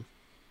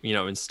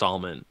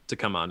installment to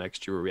come out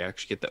next year where we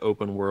actually get the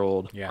open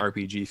world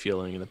RPG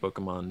feeling in the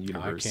Pokemon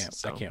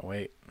universe. I can't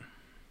wait.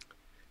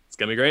 It's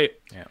gonna be great.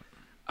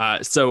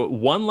 Yeah. So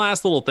one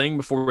last little thing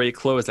before we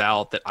close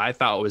out that I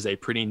thought was a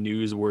pretty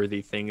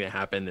newsworthy thing that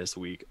happened this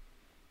week.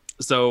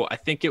 So I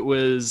think it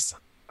was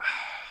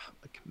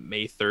like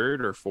May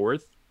 3rd or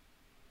 4th.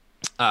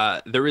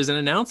 There was an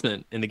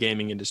announcement in the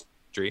gaming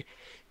industry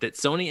that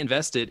Sony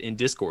invested in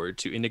Discord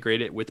to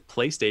integrate it with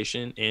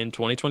PlayStation in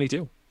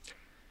 2022.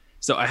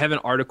 So I have an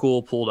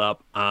article pulled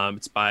up.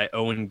 It's by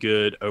Owen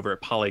Good over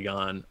at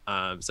Polygon.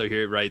 So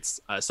here it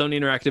writes, Sony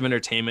Interactive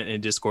Entertainment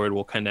and Discord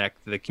will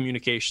connect the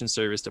communication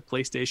service to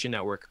PlayStation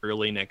Network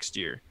early next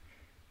year.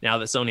 Now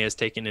that Sony has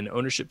taken an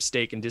ownership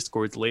stake in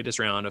Discord's latest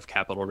round of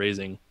capital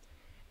raising.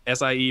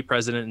 SIE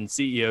President and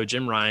CEO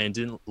Jim Ryan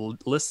didn't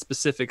list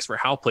specifics for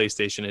how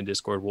PlayStation and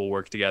Discord will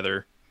work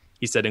together.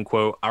 He said, in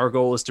quote, "Our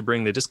goal is to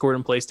bring the Discord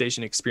and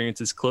PlayStation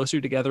experiences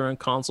closer together on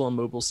console and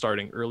mobile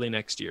starting early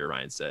next year,"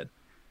 Ryan said.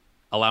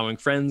 "Allowing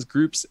friends,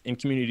 groups, and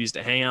communities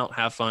to hang out,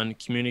 have fun,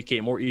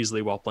 communicate more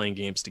easily while playing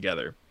games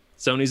together.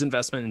 Sony's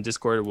investment in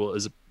Discord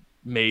is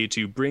made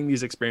to bring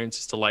these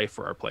experiences to life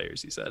for our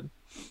players," he said.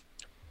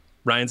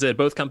 Ryan said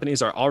both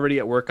companies are already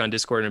at work on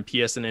Discord and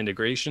PSN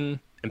integration,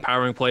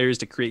 empowering players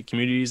to create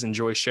communities,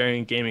 enjoy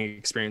sharing gaming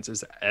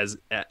experiences is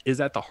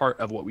at the heart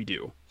of what we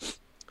do.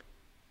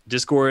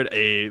 Discord,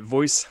 a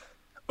voice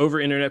over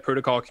internet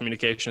protocol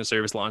communication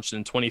service launched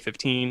in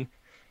 2015,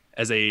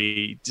 as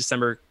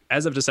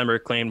of December,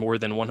 claimed more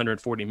than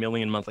 140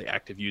 million monthly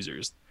active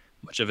users.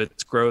 Much of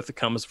its growth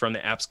comes from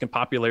the app's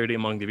popularity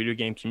among the video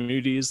game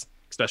communities,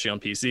 especially on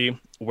PC,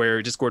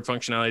 where Discord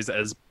functionalizes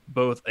as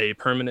both a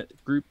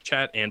permanent group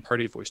chat and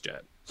party voice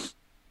chat.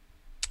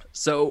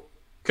 So,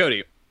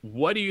 Cody,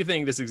 what do you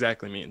think this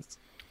exactly means?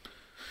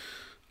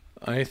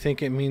 I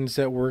think it means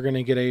that we're going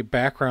to get a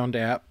background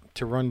app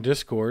to run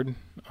Discord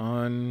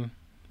on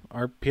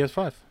are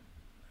PS5.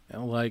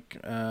 Like,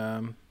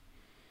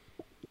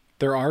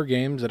 there are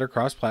games that are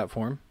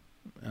cross-platform,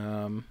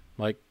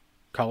 like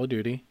Call of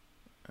Duty,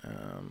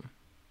 and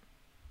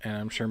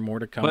I'm sure more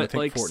to come. I But think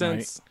like Fortnite.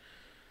 since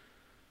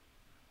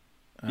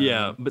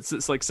yeah, but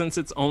since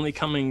it's only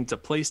coming to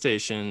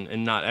PlayStation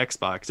and not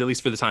Xbox, at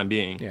least for the time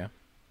being, Yeah.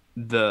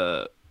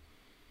 the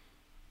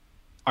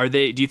are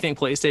they do you think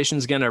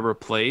PlayStation's gonna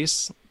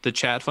replace the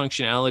chat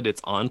functionality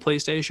that's on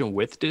PlayStation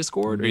with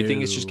Discord, or do you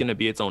think it's just No. gonna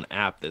be its own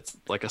app that's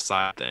like a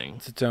side thing?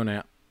 It's its own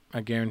app. I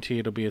guarantee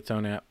it'll be its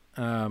own app.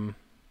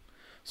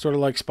 Sort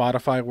of like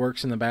Spotify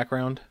works in the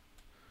background.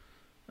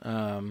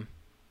 Um,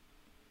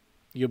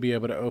 you'll be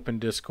able to open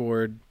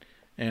Discord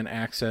and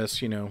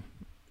access,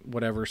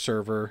 whatever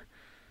server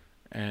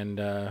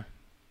and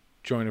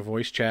join a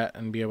voice chat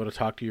and be able to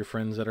talk to your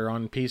friends that are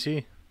on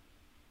PC,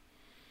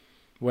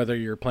 whether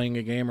you're playing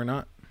a game or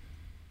not.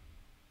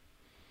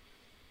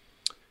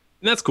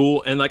 And that's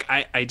cool. And like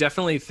I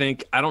definitely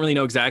think I don't really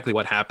know exactly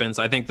what happens.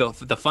 I think the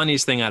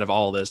funniest thing out of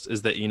all this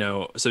is that,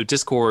 so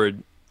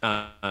Discord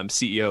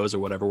CEOs or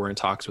whatever were in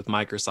talks with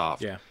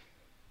Microsoft. Yeah.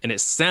 And it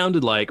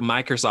sounded like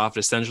Microsoft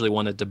essentially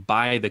wanted to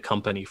buy the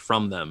company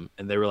from them.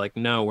 And they were like,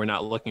 no, we're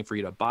not looking for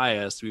you to buy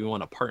us. We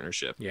want a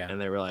partnership. Yeah. And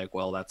they were like,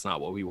 well, that's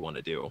not what we want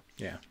to do.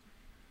 Yeah.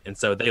 And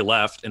so they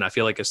left. And I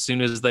feel like as soon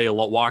as they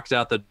walked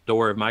out the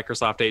door of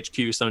Microsoft HQ,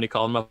 Sony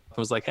called them up and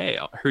was like, hey,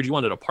 I heard you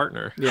wanted a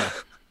partner. Yeah.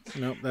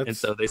 Nope, that's And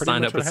so they pretty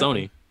signed much up with what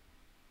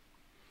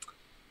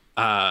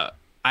Sony.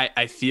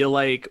 I feel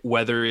like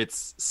whether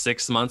it's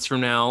 6 months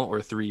from now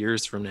or 3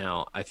 years from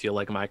now, I feel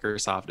like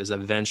Microsoft is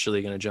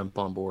eventually going to jump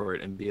on board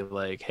and be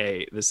like,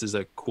 hey, this is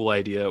a cool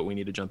idea. We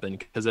need to jump in.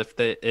 Because if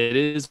it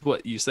is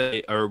what you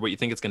say or what you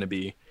think it's going to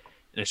be,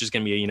 and it's just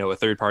going to be, a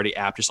third-party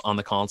app just on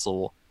the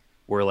console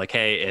where like,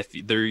 hey, if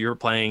you're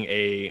playing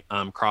a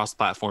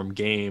cross-platform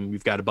game,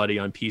 you've got a buddy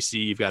on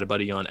PC, you've got a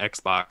buddy on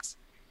Xbox,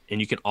 and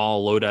you can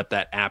all load up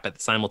that app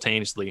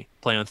simultaneously,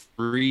 play on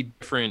 3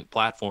 different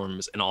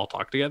platforms, and all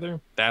talk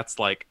together. That's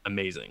like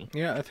amazing.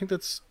 Yeah, I think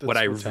that's what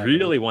I what's really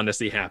happening. want to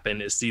see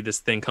happen is see this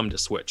thing come to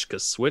Switch,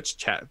 because Switch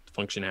chat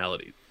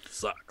functionality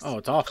sucks. Oh,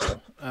 it's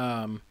awful.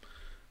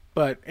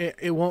 But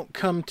it won't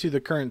come to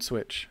the current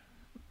Switch.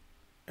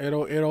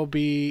 It'll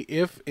be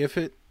if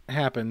it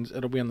happens,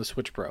 it'll be on the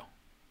Switch Pro.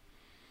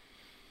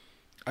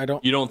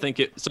 You don't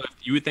think it? So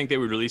you would think they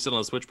would release it on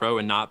the Switch Pro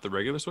and not the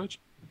regular Switch?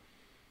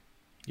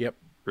 Yep.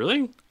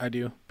 Really? I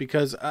do,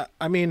 because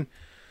I mean,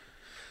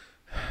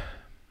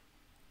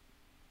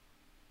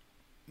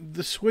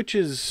 the Switch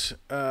is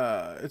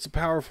it's a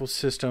powerful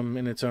system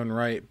in its own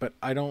right, but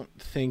I don't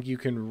think you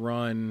can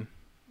run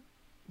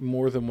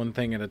more than one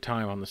thing at a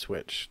time on the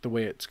Switch the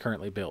way it's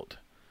currently built.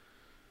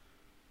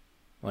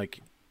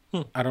 Like,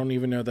 I don't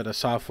even know that a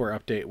software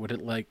update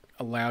would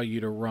allow you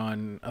to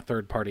run a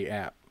third-party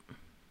app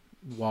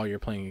while you're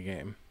playing a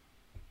game.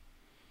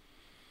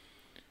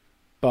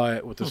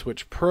 But with the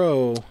Switch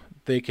Pro,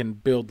 they can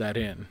build that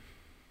in.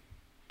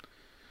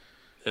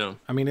 Yeah.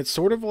 I mean, it's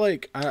sort of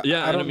like I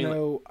don't mean,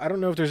 know. I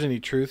don't know if there's any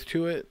truth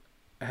to it.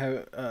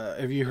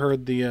 Have you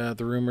heard the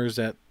rumors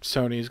that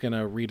Sony's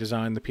gonna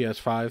redesign the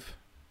PS5?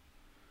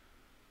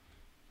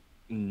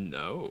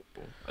 No,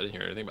 I didn't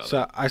hear anything about So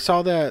that. I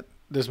saw that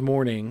this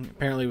morning.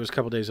 Apparently, it was a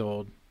couple days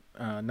old.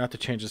 Not to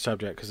change the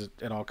subject because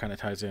it all kind of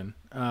ties in.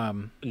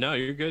 No,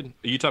 you're good.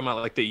 Are you talking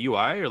about like the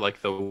UI or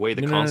like the way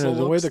the No, console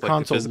the way looks? the Like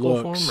console physical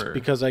looks, form, or?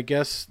 because I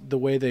guess the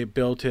way they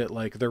built it,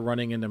 like they're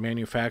running into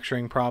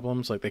manufacturing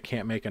problems, like they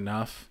can't make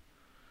enough.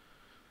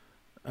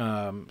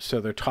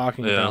 So they're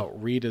talking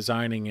about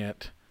redesigning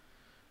it,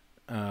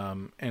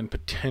 and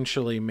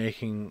potentially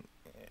making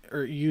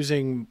or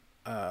using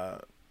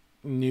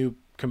new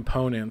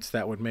components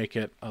that would make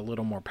it a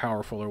little more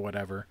powerful or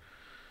whatever.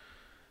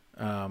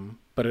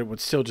 But it would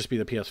still just be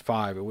the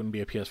PS5. It wouldn't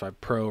be a PS5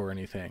 Pro or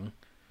anything.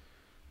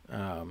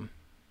 But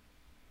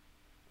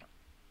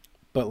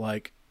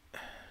like,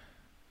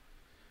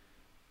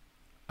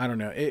 I don't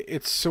know.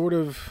 It's sort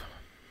of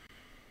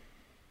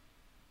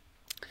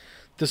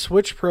the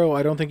Switch Pro.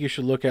 I don't think you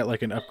should look at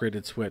like an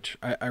upgraded Switch.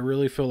 I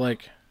really feel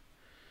like,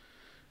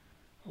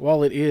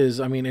 while it is,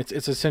 I mean, it's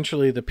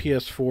essentially the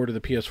PS4 to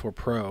the PS4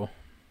 Pro.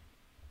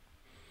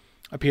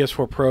 A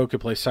PS4 Pro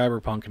could play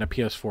Cyberpunk and a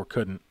PS4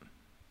 couldn't.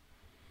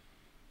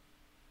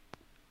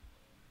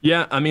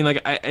 Yeah, I mean,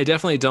 like, I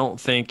definitely don't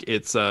think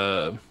it's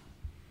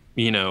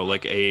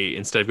like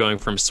instead of going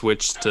from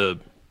Switch to,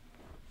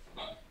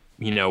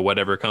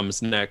 whatever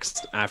comes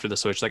next after the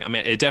Switch. Like, I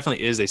mean, it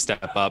definitely is a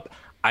step up.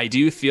 I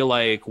do feel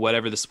like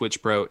whatever the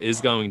Switch Pro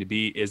is going to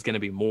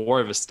be more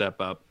of a step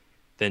up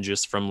than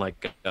just from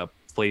like a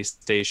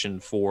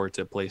PlayStation 4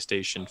 to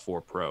PlayStation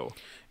 4 Pro.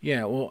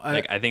 Yeah, well,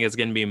 I think it's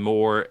going to be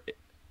more.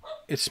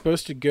 It's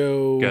supposed to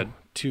go Good.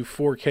 to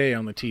 4K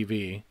on the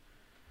TV.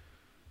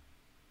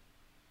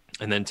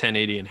 And then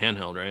 1080 in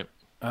handheld, right?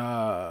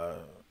 I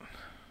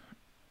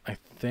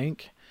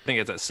think. I think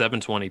it's at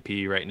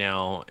 720p right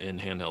now in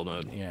handheld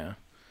mode. Yeah.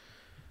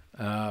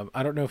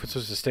 I don't know if it's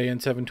supposed to stay in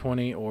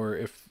 720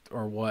 or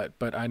what,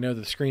 but I know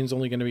the screen's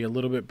only going to be a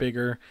little bit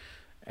bigger,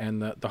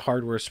 and the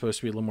hardware is supposed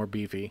to be a little more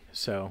beefy.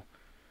 So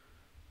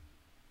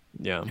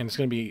Yeah. and it's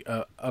going to be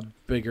a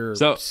bigger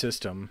So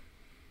system.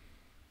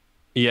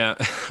 yeah,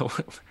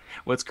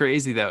 what's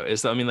crazy though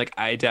is I mean like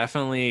I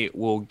definitely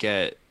will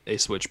get a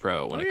Switch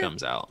Pro Oh when it yeah,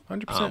 comes out.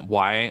 100%.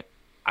 Why?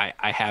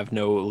 I have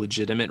no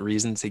legitimate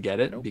reason to get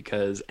it Nope.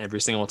 because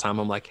every single time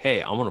I'm like,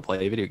 hey, I want to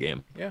play a video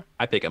game. Yeah.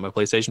 I pick up my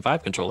PlayStation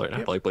 5 controller and I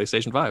Yep. play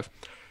PlayStation 5.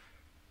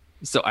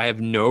 So I have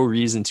no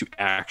reason to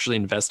actually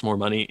invest more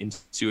money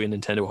into a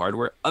Nintendo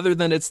hardware other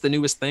than it's the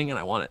newest thing and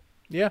I want it.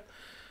 Yeah.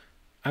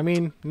 I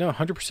mean, no,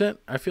 100%.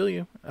 I feel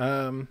you.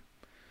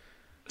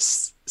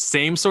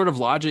 Same sort of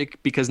logic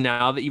because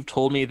now that you've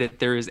told me that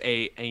there is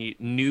a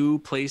new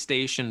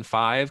PlayStation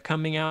 5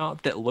 coming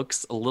out that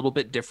looks a little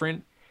bit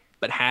different,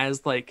 but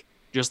has like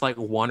just like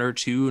one or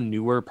two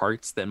newer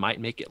parts that might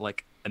make it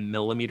like a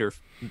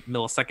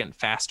millisecond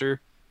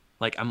faster.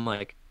 Like I'm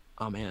like,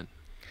 oh man,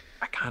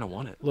 I kind of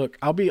want it. Look,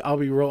 I'll be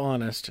real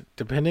honest.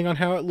 Depending on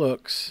how it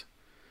looks,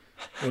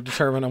 will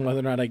determine on whether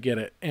or not I get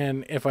it.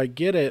 And if I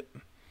get it,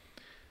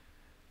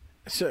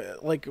 so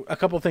like a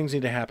couple things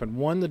need to happen.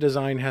 One, the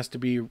design has to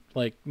be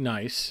like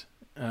nice,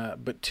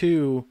 but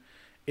two,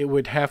 it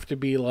would have to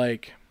be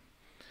like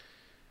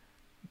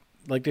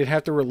they'd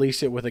have to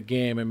release it with a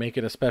game and make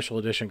it a special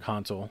edition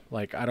console.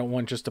 Like I don't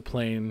want just a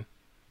plain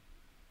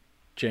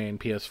Jane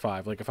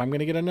PS5. Like if I'm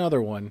gonna get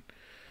another one,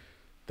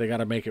 they got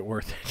to make it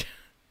worth it.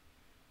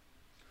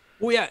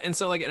 Well, yeah, and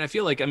so like, and I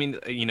feel like, I mean,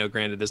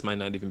 granted, this might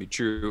not even be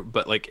true,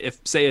 but like, if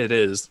say it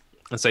is,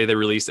 and say they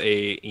release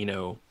a,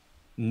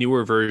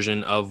 newer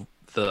version of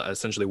the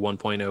essentially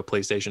 1.0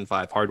 PlayStation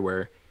 5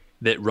 hardware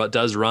that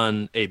does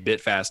run a bit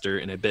faster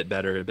and a bit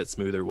better, a bit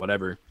smoother,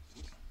 whatever,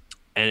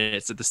 and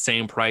it's at the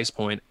same price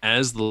point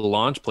as the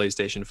launch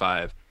PlayStation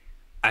 5,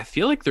 I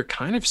feel like they're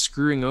kind of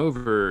screwing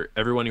over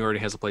everyone who already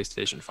has a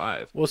PlayStation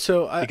 5 Well,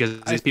 so because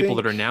I these people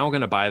think, that are now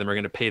going to buy them are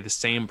going to pay the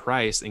same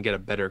price and get a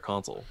better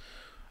console.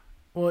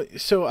 well,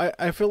 so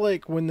I feel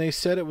like when they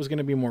said it was going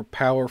to be more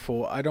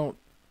powerful, I don't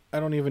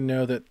even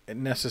know that it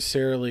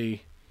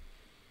necessarily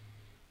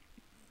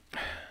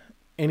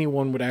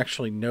anyone would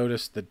actually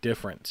notice the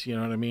difference. You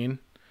know what I mean?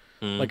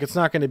 Like it's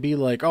not going to be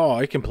like, oh,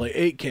 I can play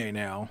 8K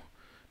now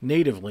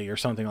natively or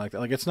something like that.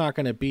 Like it's not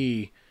going to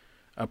be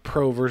a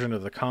pro version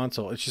of the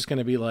console. It's just going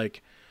to be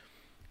like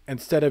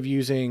instead of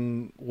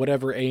using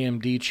whatever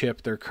AMD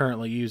chip they're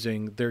currently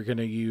using, they're going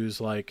to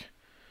use like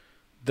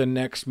the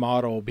next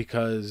model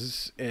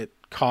because it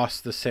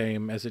costs the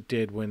same as it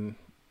did when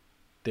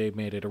they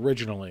made it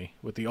originally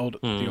with the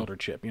older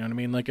chip. You know what I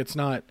mean? Like it's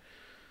not.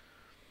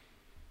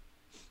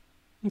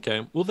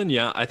 Okay. Well, then,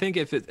 yeah, I think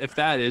if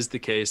that is the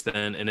case,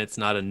 then and it's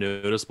not a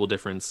noticeable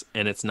difference,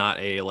 and it's not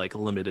a like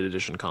limited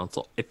edition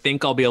console, I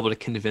think I'll be able to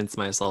convince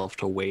myself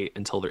to wait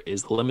until there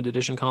is the limited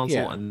edition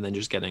console, Yeah. and then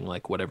just getting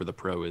like whatever the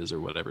Pro is or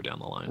whatever down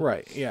the line.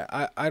 Right. Yeah.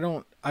 I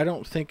don't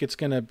think it's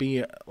gonna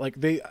be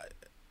like they.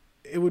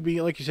 It would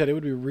be like you said. It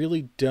would be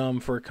really dumb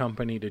for a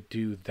company to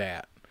do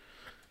that.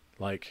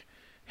 Like,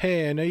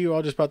 hey, I know you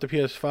all just bought the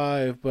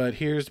PS5, but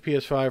here's the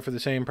PS5 for the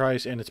same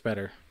price, and it's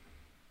better.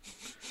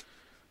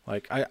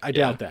 Like I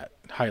doubt that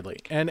highly,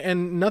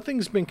 and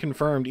nothing's been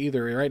confirmed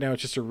either. Right now,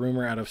 it's just a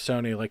rumor out of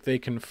Sony. Like they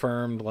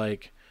confirmed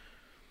like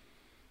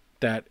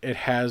that it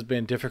has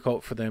been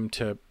difficult for them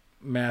to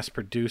mass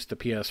produce the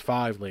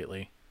PS5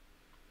 lately.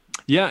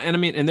 Yeah, and I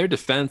mean, in their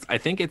defense, I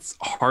think it's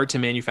hard to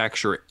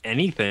manufacture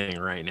anything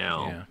right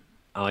now.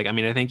 Yeah. Like, I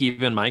mean, I think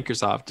even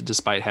Microsoft,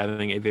 despite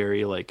having a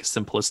very like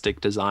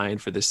simplistic design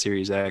for the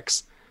Series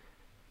X,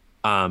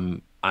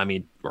 I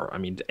mean,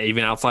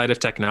 even outside of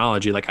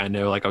technology, like I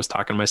know, like I was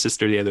talking to my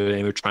sister the other day,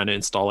 and we are trying to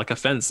install like a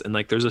fence, and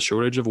like there's a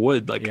shortage of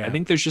wood. Like Yeah. I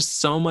think there's just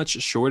so much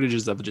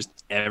shortages of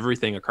just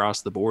everything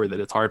across the board that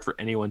it's hard for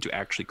anyone to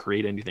actually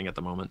create anything at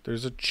the moment.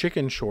 There's a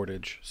chicken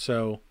shortage,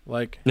 so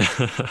like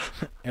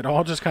it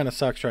all just kind of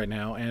sucks right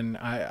now, and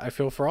I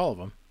feel for all of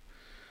them.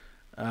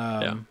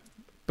 Yeah.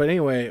 But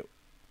anyway,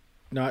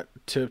 not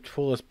to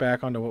pull us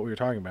back onto what we were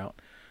talking about.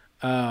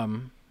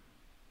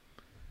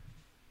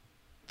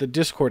 The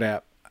Discord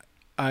app.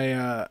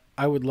 I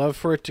would love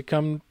for it to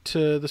come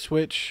to the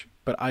Switch,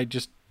 but I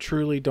just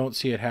truly don't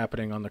see it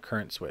happening on the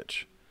current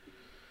Switch.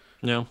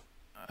 No.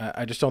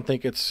 I just don't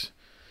think it's.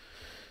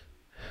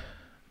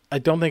 I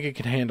don't think it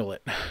can handle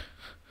it.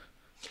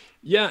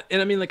 Yeah,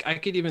 and I mean, like I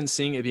could even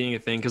see it being a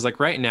thing because,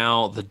 like, right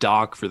now the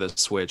dock for the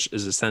Switch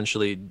is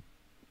essentially.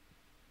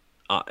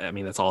 I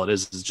mean, that's all it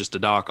is just a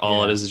dock.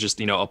 All it is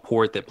just a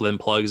port that then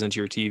plugs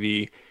into your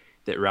TV,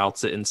 that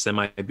routes it and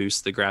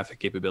semi-boosts the graphic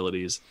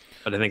capabilities.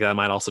 But I think that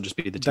might also just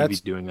be the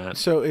TV doing that.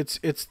 So it's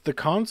the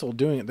console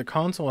doing it. The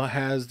console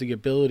has the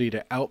ability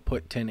to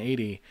output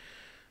 1080.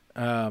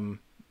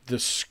 The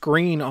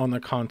screen on the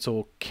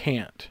console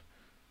can't.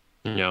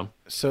 Yeah.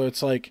 So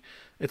it's like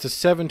it's a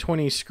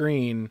 720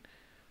 screen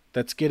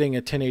that's getting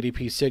a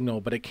 1080p signal,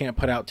 but it can't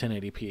put out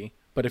 1080p.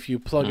 But if you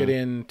plug it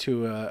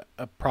into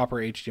a proper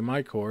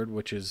HDMI cord,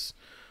 which is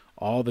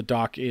all the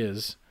dock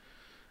is,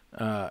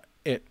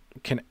 it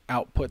can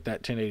output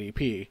that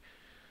 1080p.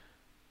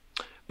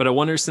 But I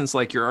wonder, since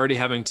like you're already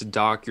having to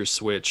dock your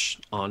Switch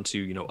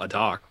onto a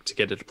dock to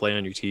get it to play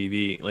on your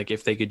TV, like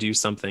if they could do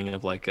something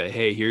of like,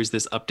 hey, here's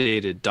this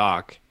updated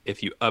dock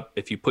if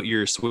you put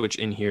your Switch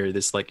in here,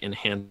 this like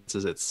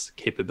enhances its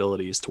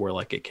capabilities to where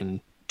like it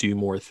can do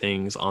more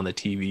things on the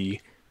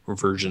TV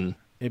version.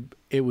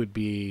 It would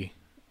be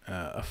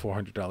a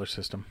 $400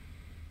 system.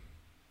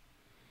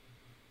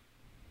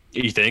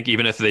 You think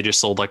even if they just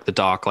sold like the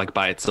dock like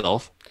by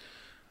itself?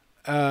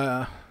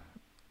 Uh,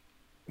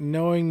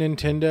 Knowing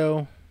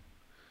Nintendo,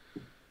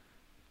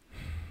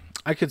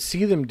 I could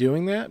see them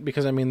doing that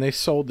because I mean they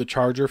sold the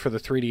charger for the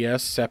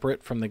 3DS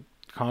separate from the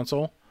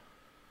console.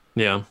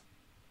 Yeah.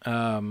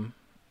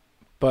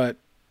 But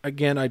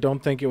again, I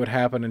don't think it would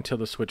happen until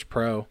the Switch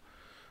Pro.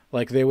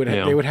 Like they would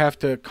Yeah. they would have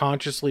to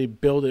consciously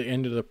build it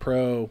into the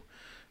Pro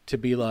to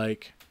be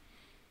like,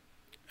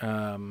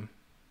 you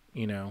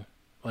know,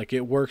 like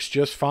it works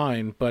just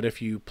fine. But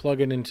if you plug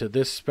it into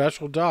this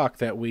special dock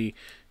that we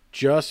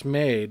just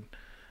made,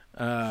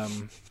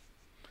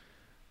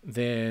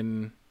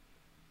 then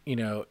you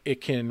know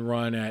it can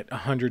run at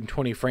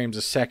 120 frames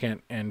a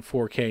second and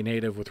 4K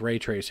native with ray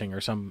tracing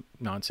or some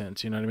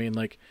nonsense. You know what I mean?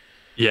 Like,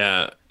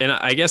 Yeah, and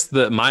I guess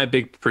my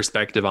big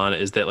perspective on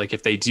it is that like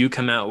if they do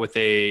come out with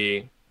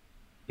a,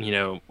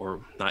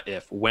 or not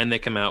if, when they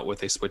come out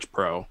with a Switch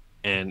Pro,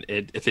 and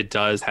if it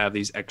does have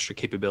these extra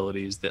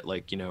capabilities that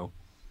like,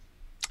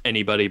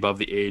 anybody above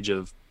the age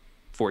of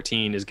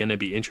 14 is going to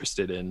be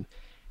interested in,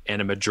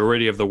 and a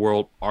majority of the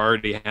world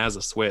already has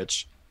a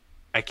Switch,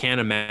 I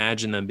can't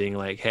imagine them being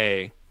like,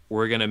 hey,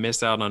 we're going to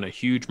miss out on a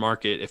huge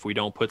market if we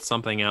don't put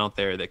something out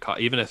there that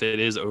even if it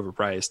is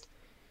overpriced,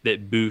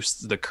 that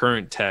boosts the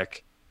current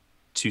tech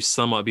to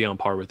somewhat be on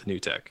par with the new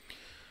tech.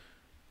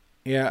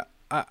 yeah,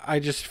 I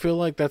just feel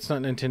like that's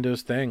not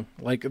Nintendo's thing.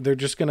 Like they're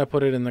just gonna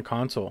put it in the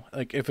console.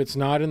 Like if it's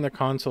not in the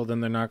console,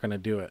 then they're not gonna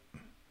do it.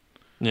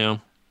 Yeah.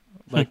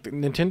 Like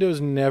Nintendo's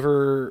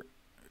never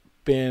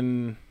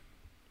been.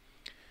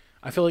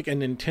 I feel like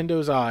in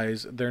Nintendo's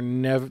eyes,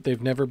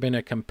 they've never been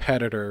a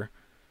competitor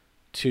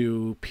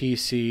to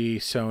PC,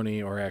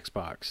 Sony, or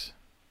Xbox.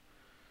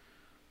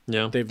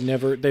 Yeah. They've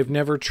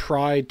never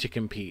tried to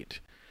compete.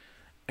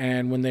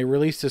 And when they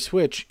released the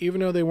Switch, even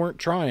though they weren't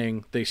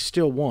trying, they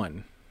still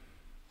won.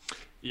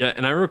 Yeah,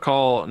 and I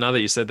recall now that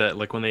you said that,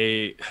 like when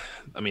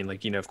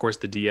of course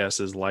the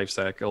DS's life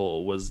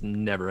cycle was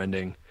never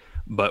ending,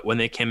 but when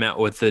they came out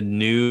with the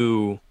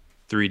new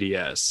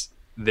 3DS,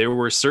 there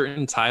were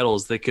certain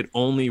titles that could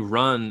only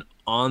run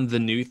on the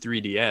new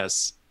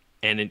 3DS,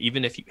 and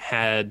even if you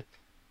had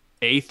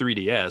a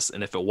 3DS,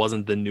 and if it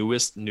wasn't the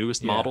newest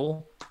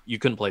model, you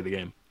couldn't play the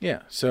game.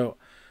 Yeah, so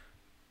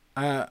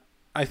I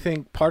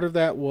think part of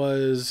that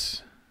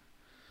was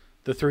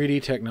the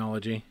 3D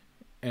technology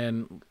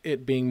and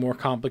it being more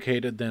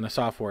complicated than a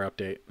software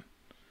update.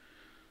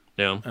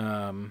 Yeah.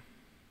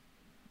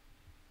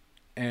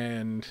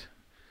 And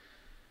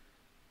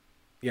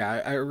yeah,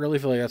 I really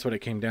feel like that's what it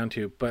came down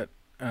to. But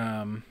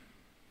I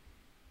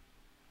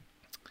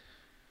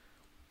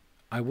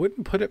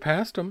wouldn't put it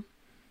past them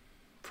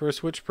for a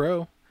Switch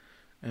Pro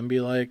and be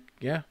like,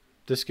 yeah,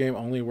 this game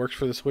only works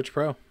for the Switch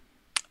Pro.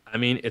 I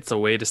mean, it's a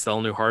way to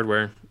sell new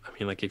hardware. I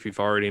mean, like if you've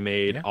already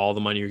made all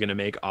the money you're going to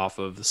make off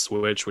of the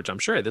Switch, which I'm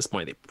sure at this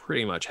point they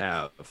pretty much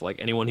have. Like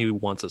anyone who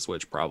wants a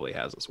Switch probably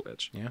has a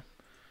Switch. Yeah.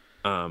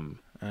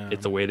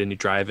 It's a way to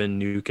drive in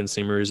new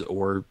consumers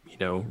or,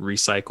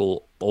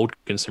 recycle old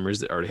consumers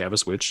that already have a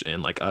Switch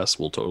and like us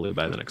will totally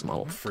buy the next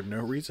model. For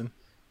no reason.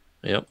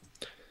 Yep.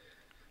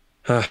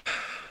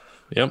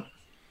 Yep.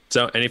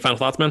 So any final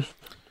thoughts, man?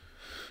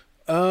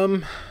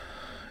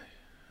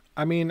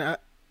 I mean,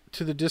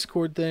 to the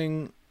Discord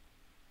thing,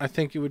 I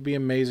think it would be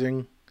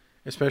amazing,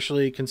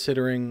 especially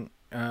considering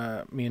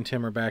me and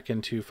Tim are back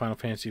into Final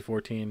Fantasy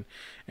 14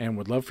 and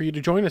would love for you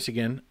to join us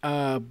again.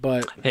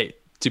 But hey,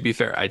 to be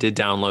fair, I did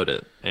download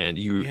it and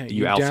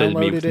you outfitted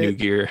me with new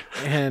gear.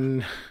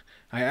 And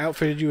I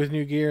outfitted you with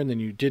new gear and then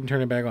you didn't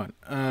turn it back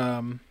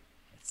on.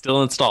 It's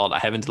still installed. I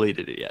haven't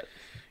deleted it yet.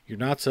 You're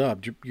not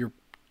subbed. Your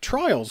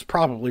trials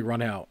probably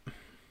run out.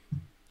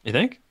 You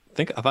think?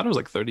 I thought it was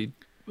like 30.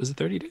 Was it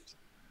 30 days?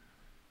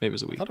 Maybe it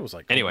was a week. I thought it was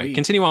like anyway,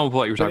 continue on with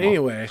what you were talking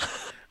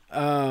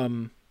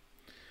about.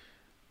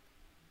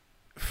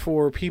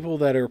 For people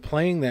that are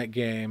playing that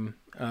game,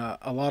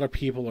 a lot of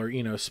people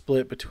are,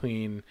 split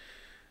between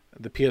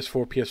the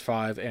PS4,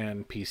 PS5,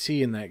 and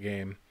PC in that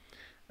game.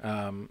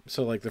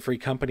 So like the free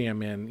company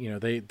I'm in,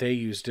 they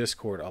use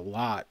Discord a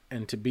lot.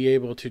 And to be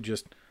able to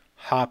just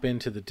hop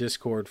into the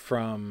Discord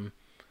from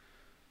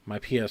my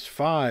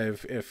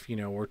PS5 if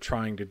we're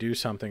trying to do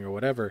something or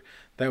whatever,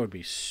 that would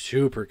be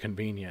super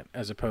convenient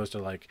as opposed to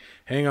like,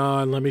 hang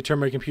on, let me turn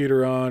my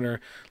computer on,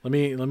 or let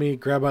me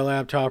grab my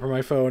laptop or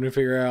my phone and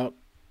figure out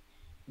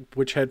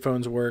which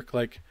headphones work.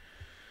 Like,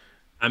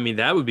 I mean,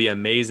 that would be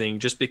amazing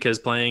just because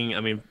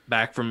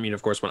back from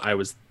of course when I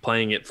was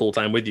playing it full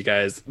time with you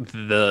guys,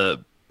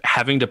 the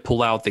having to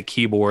pull out the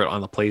keyboard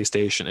on the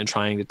PlayStation and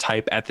trying to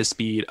type at the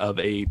speed of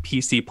a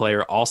PC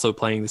player also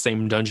playing the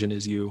same dungeon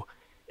as you,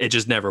 it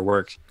just never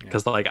worked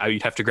because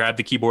you'd have to grab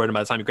the keyboard, and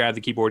by the time you grabbed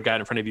the keyboard, got it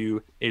in front of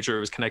you, made sure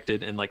it was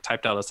connected, and like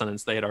typed out a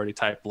sentence, they had already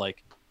typed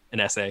like an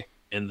essay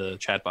in the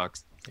chat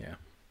box. Yeah.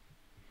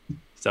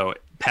 So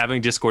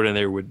having Discord in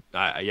there would,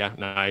 yeah,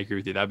 no, I agree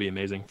with you. That'd be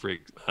amazing for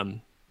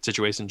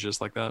situations just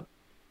like that. I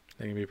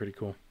think it'd be pretty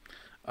cool.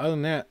 Other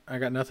than that, I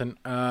got nothing.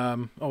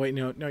 Oh wait,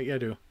 no, yeah, I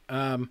do.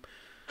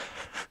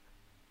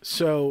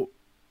 So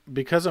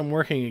because I'm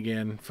working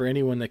again, for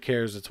anyone that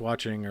cares that's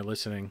watching or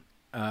listening,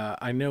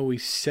 I know we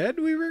said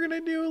we were gonna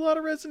do a lot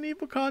of Resident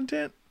Evil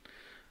content.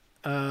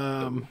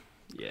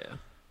 Yeah.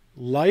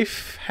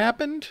 Life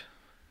happened,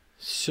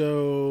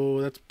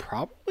 so that's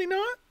probably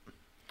not.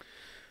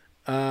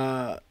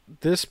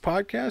 This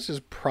podcast is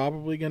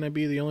probably going to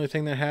be the only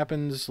thing that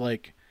happens,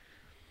 like,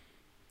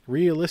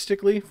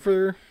 realistically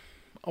for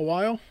a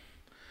while.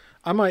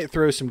 I might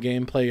throw some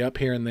gameplay up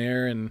here and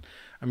there, and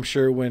I'm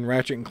sure when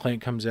Ratchet and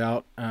Clank comes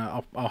out,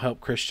 I'll help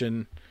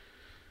Christian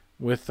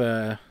with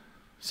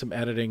some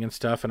editing and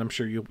stuff, and I'm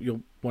sure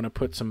you'll want to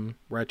put some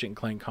Ratchet and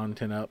Clank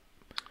content up.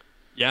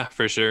 Yeah,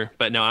 for sure.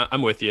 But no,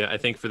 I'm with you. I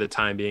think for the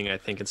time being, I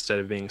think instead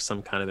of being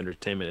some kind of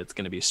entertainment, it's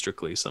going to be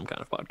strictly some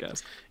kind of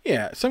podcast.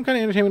 Yeah, some kind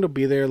of entertainment will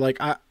be there. Like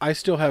I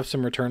still have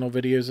some Returnal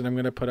videos that I'm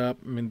going to put up.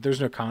 I mean, there's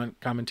no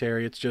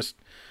commentary. It's just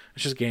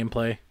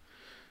gameplay.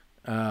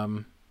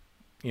 I'll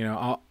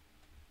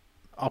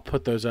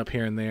put those up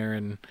here and there,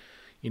 and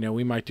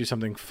we might do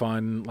something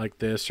fun like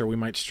this, or we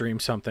might stream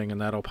something and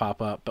that'll pop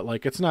up. But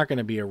like, it's not going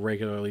to be a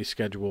regularly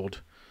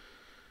scheduled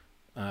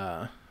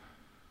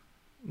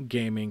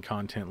gaming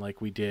content like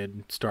we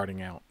did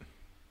starting out.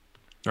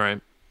 All right.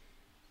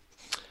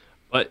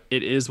 But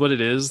it is what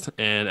it is,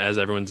 and as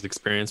everyone's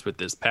experienced with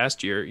this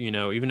past year,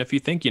 even if you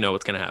think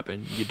what's going to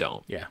happen, you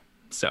don't. Yeah.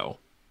 So,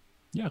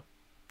 yeah.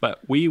 But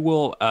we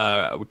will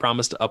we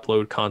promise to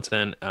upload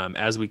content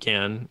as we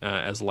can,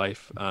 as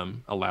life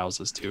allows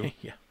us to.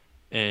 Yeah.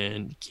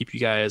 And keep you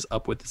guys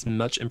up with as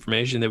much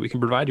information that we can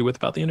provide you with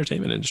about the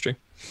entertainment industry.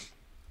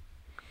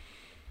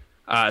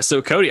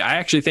 So, Cody, I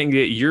actually think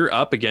that you're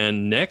up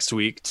again next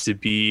week to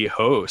be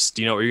host.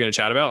 Do you know what you're going to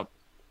chat about?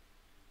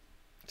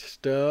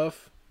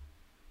 Stuff.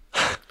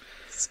 I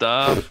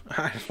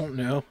don't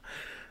know.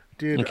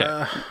 Dude,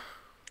 okay.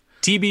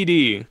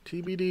 TBD.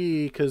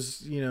 TBD, because,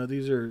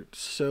 these are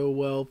so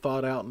well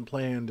thought out and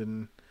planned,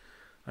 and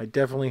I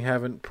definitely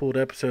haven't pulled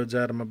episodes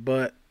out of my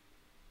butt.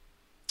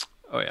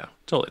 Oh, yeah.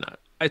 Totally not.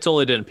 I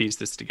totally didn't piece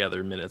this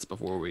together minutes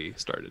before we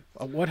started.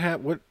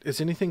 What is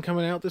anything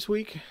coming out this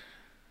week?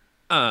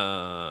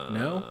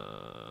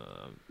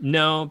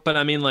 No, but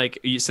I mean, like,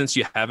 since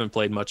you haven't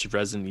played much of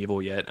Resident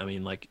Evil yet, I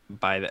mean, like,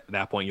 by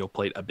that point you'll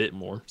play a bit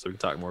more, so we can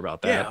talk more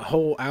about that. Yeah, a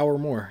whole hour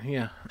more.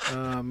 Yeah.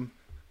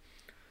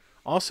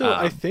 Also,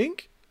 I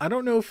think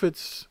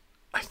it's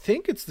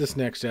this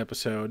next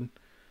episode.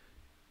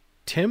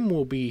 Tim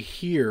will be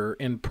here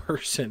in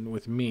person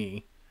with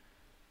me.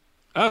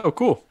 Oh,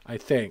 cool. I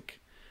think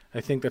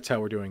that's how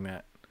we're doing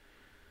that.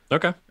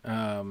 Okay.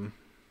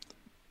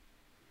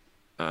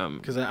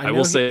 Because I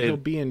know he'll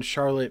be in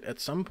Charlotte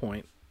at some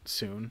point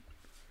soon.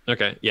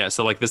 Okay, yeah.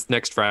 So like this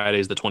next Friday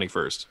is the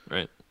 21st,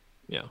 right?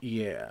 Yeah.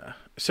 Yeah.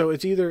 So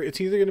it's either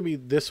going to be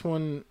this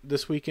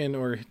weekend,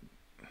 or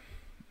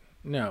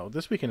no,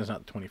 this weekend is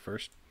not the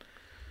 21st.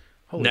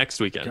 Holy next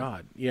weekend.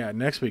 God, yeah,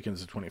 next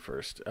weekend's the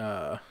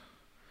 21st.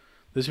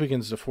 This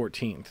weekend's the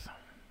 14th.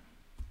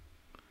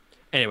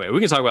 Anyway, we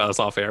can talk about this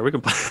off air. We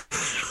can.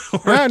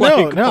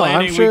 No.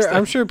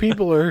 I'm sure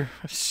people are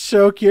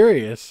so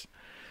curious.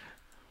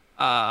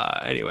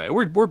 Anyway,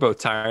 we're both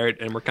tired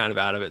and we're kind of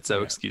out of it,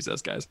 so excuse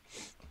us, guys.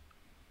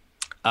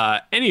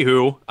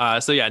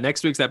 Anywho, so yeah,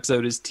 next week's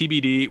episode is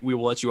TBD. We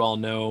will let you all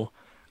know.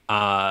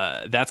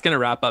 That's going to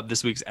wrap up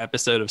this week's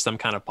episode of Some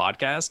Kind of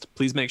Podcast.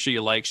 Please make sure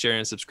you like, share,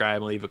 and subscribe,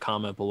 and leave a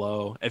comment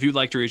below. If you'd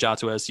like to reach out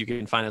to us, you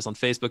can find us on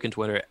Facebook and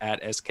Twitter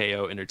at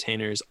SKO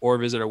Entertainers, or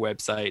visit our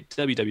website,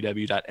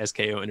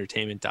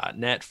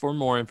 www.skoentertainment.net, for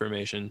more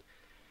information.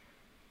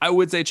 I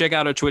would say check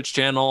out our Twitch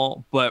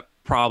channel, but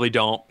probably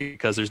don't,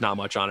 because there's not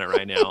much on it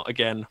right now.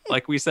 Again,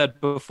 like we said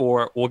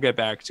before, we'll get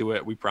back to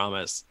it, we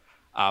promise.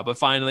 But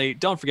finally,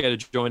 don't forget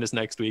to join us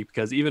next week,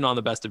 because even on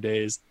the best of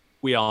days,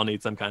 we all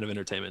need some kind of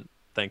entertainment.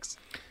 Thanks,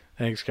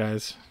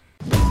 guys.